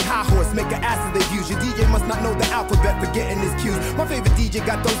 Off their high horse, make an ass of their views. Your DJ must not know the alphabet, forgetting his cues. My favorite DJ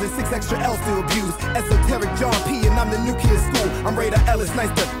got those and 6 extra L's to abuse. Esoteric John P and I'm the new kid school. I'm Raider Ellis,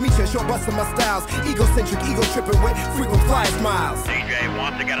 nice to meet you, short busting my styles. Egocentric, ego tripping with frequent fly smiles. DJ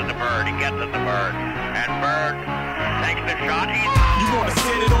wants to get at the bird, he gets at the bird. And Bird takes the shot. You wanna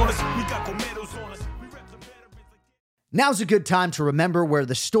set it on us? We got Comedos on us. Now's a good time to remember where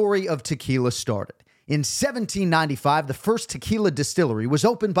the story of tequila started. In 1795, the first tequila distillery was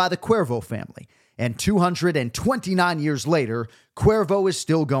opened by the Cuervo family. And 229 years later, Cuervo is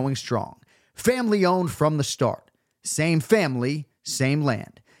still going strong. Family owned from the start. Same family, same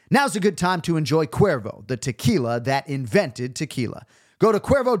land. Now's a good time to enjoy Cuervo, the tequila that invented tequila. Go to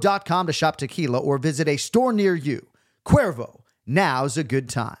Cuervo.com to shop tequila or visit a store near you. Cuervo, now's a good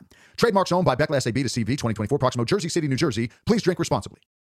time. Trademarks owned by Beckless AB to CV 2024, Proximo, Jersey City, New Jersey. Please drink responsibly.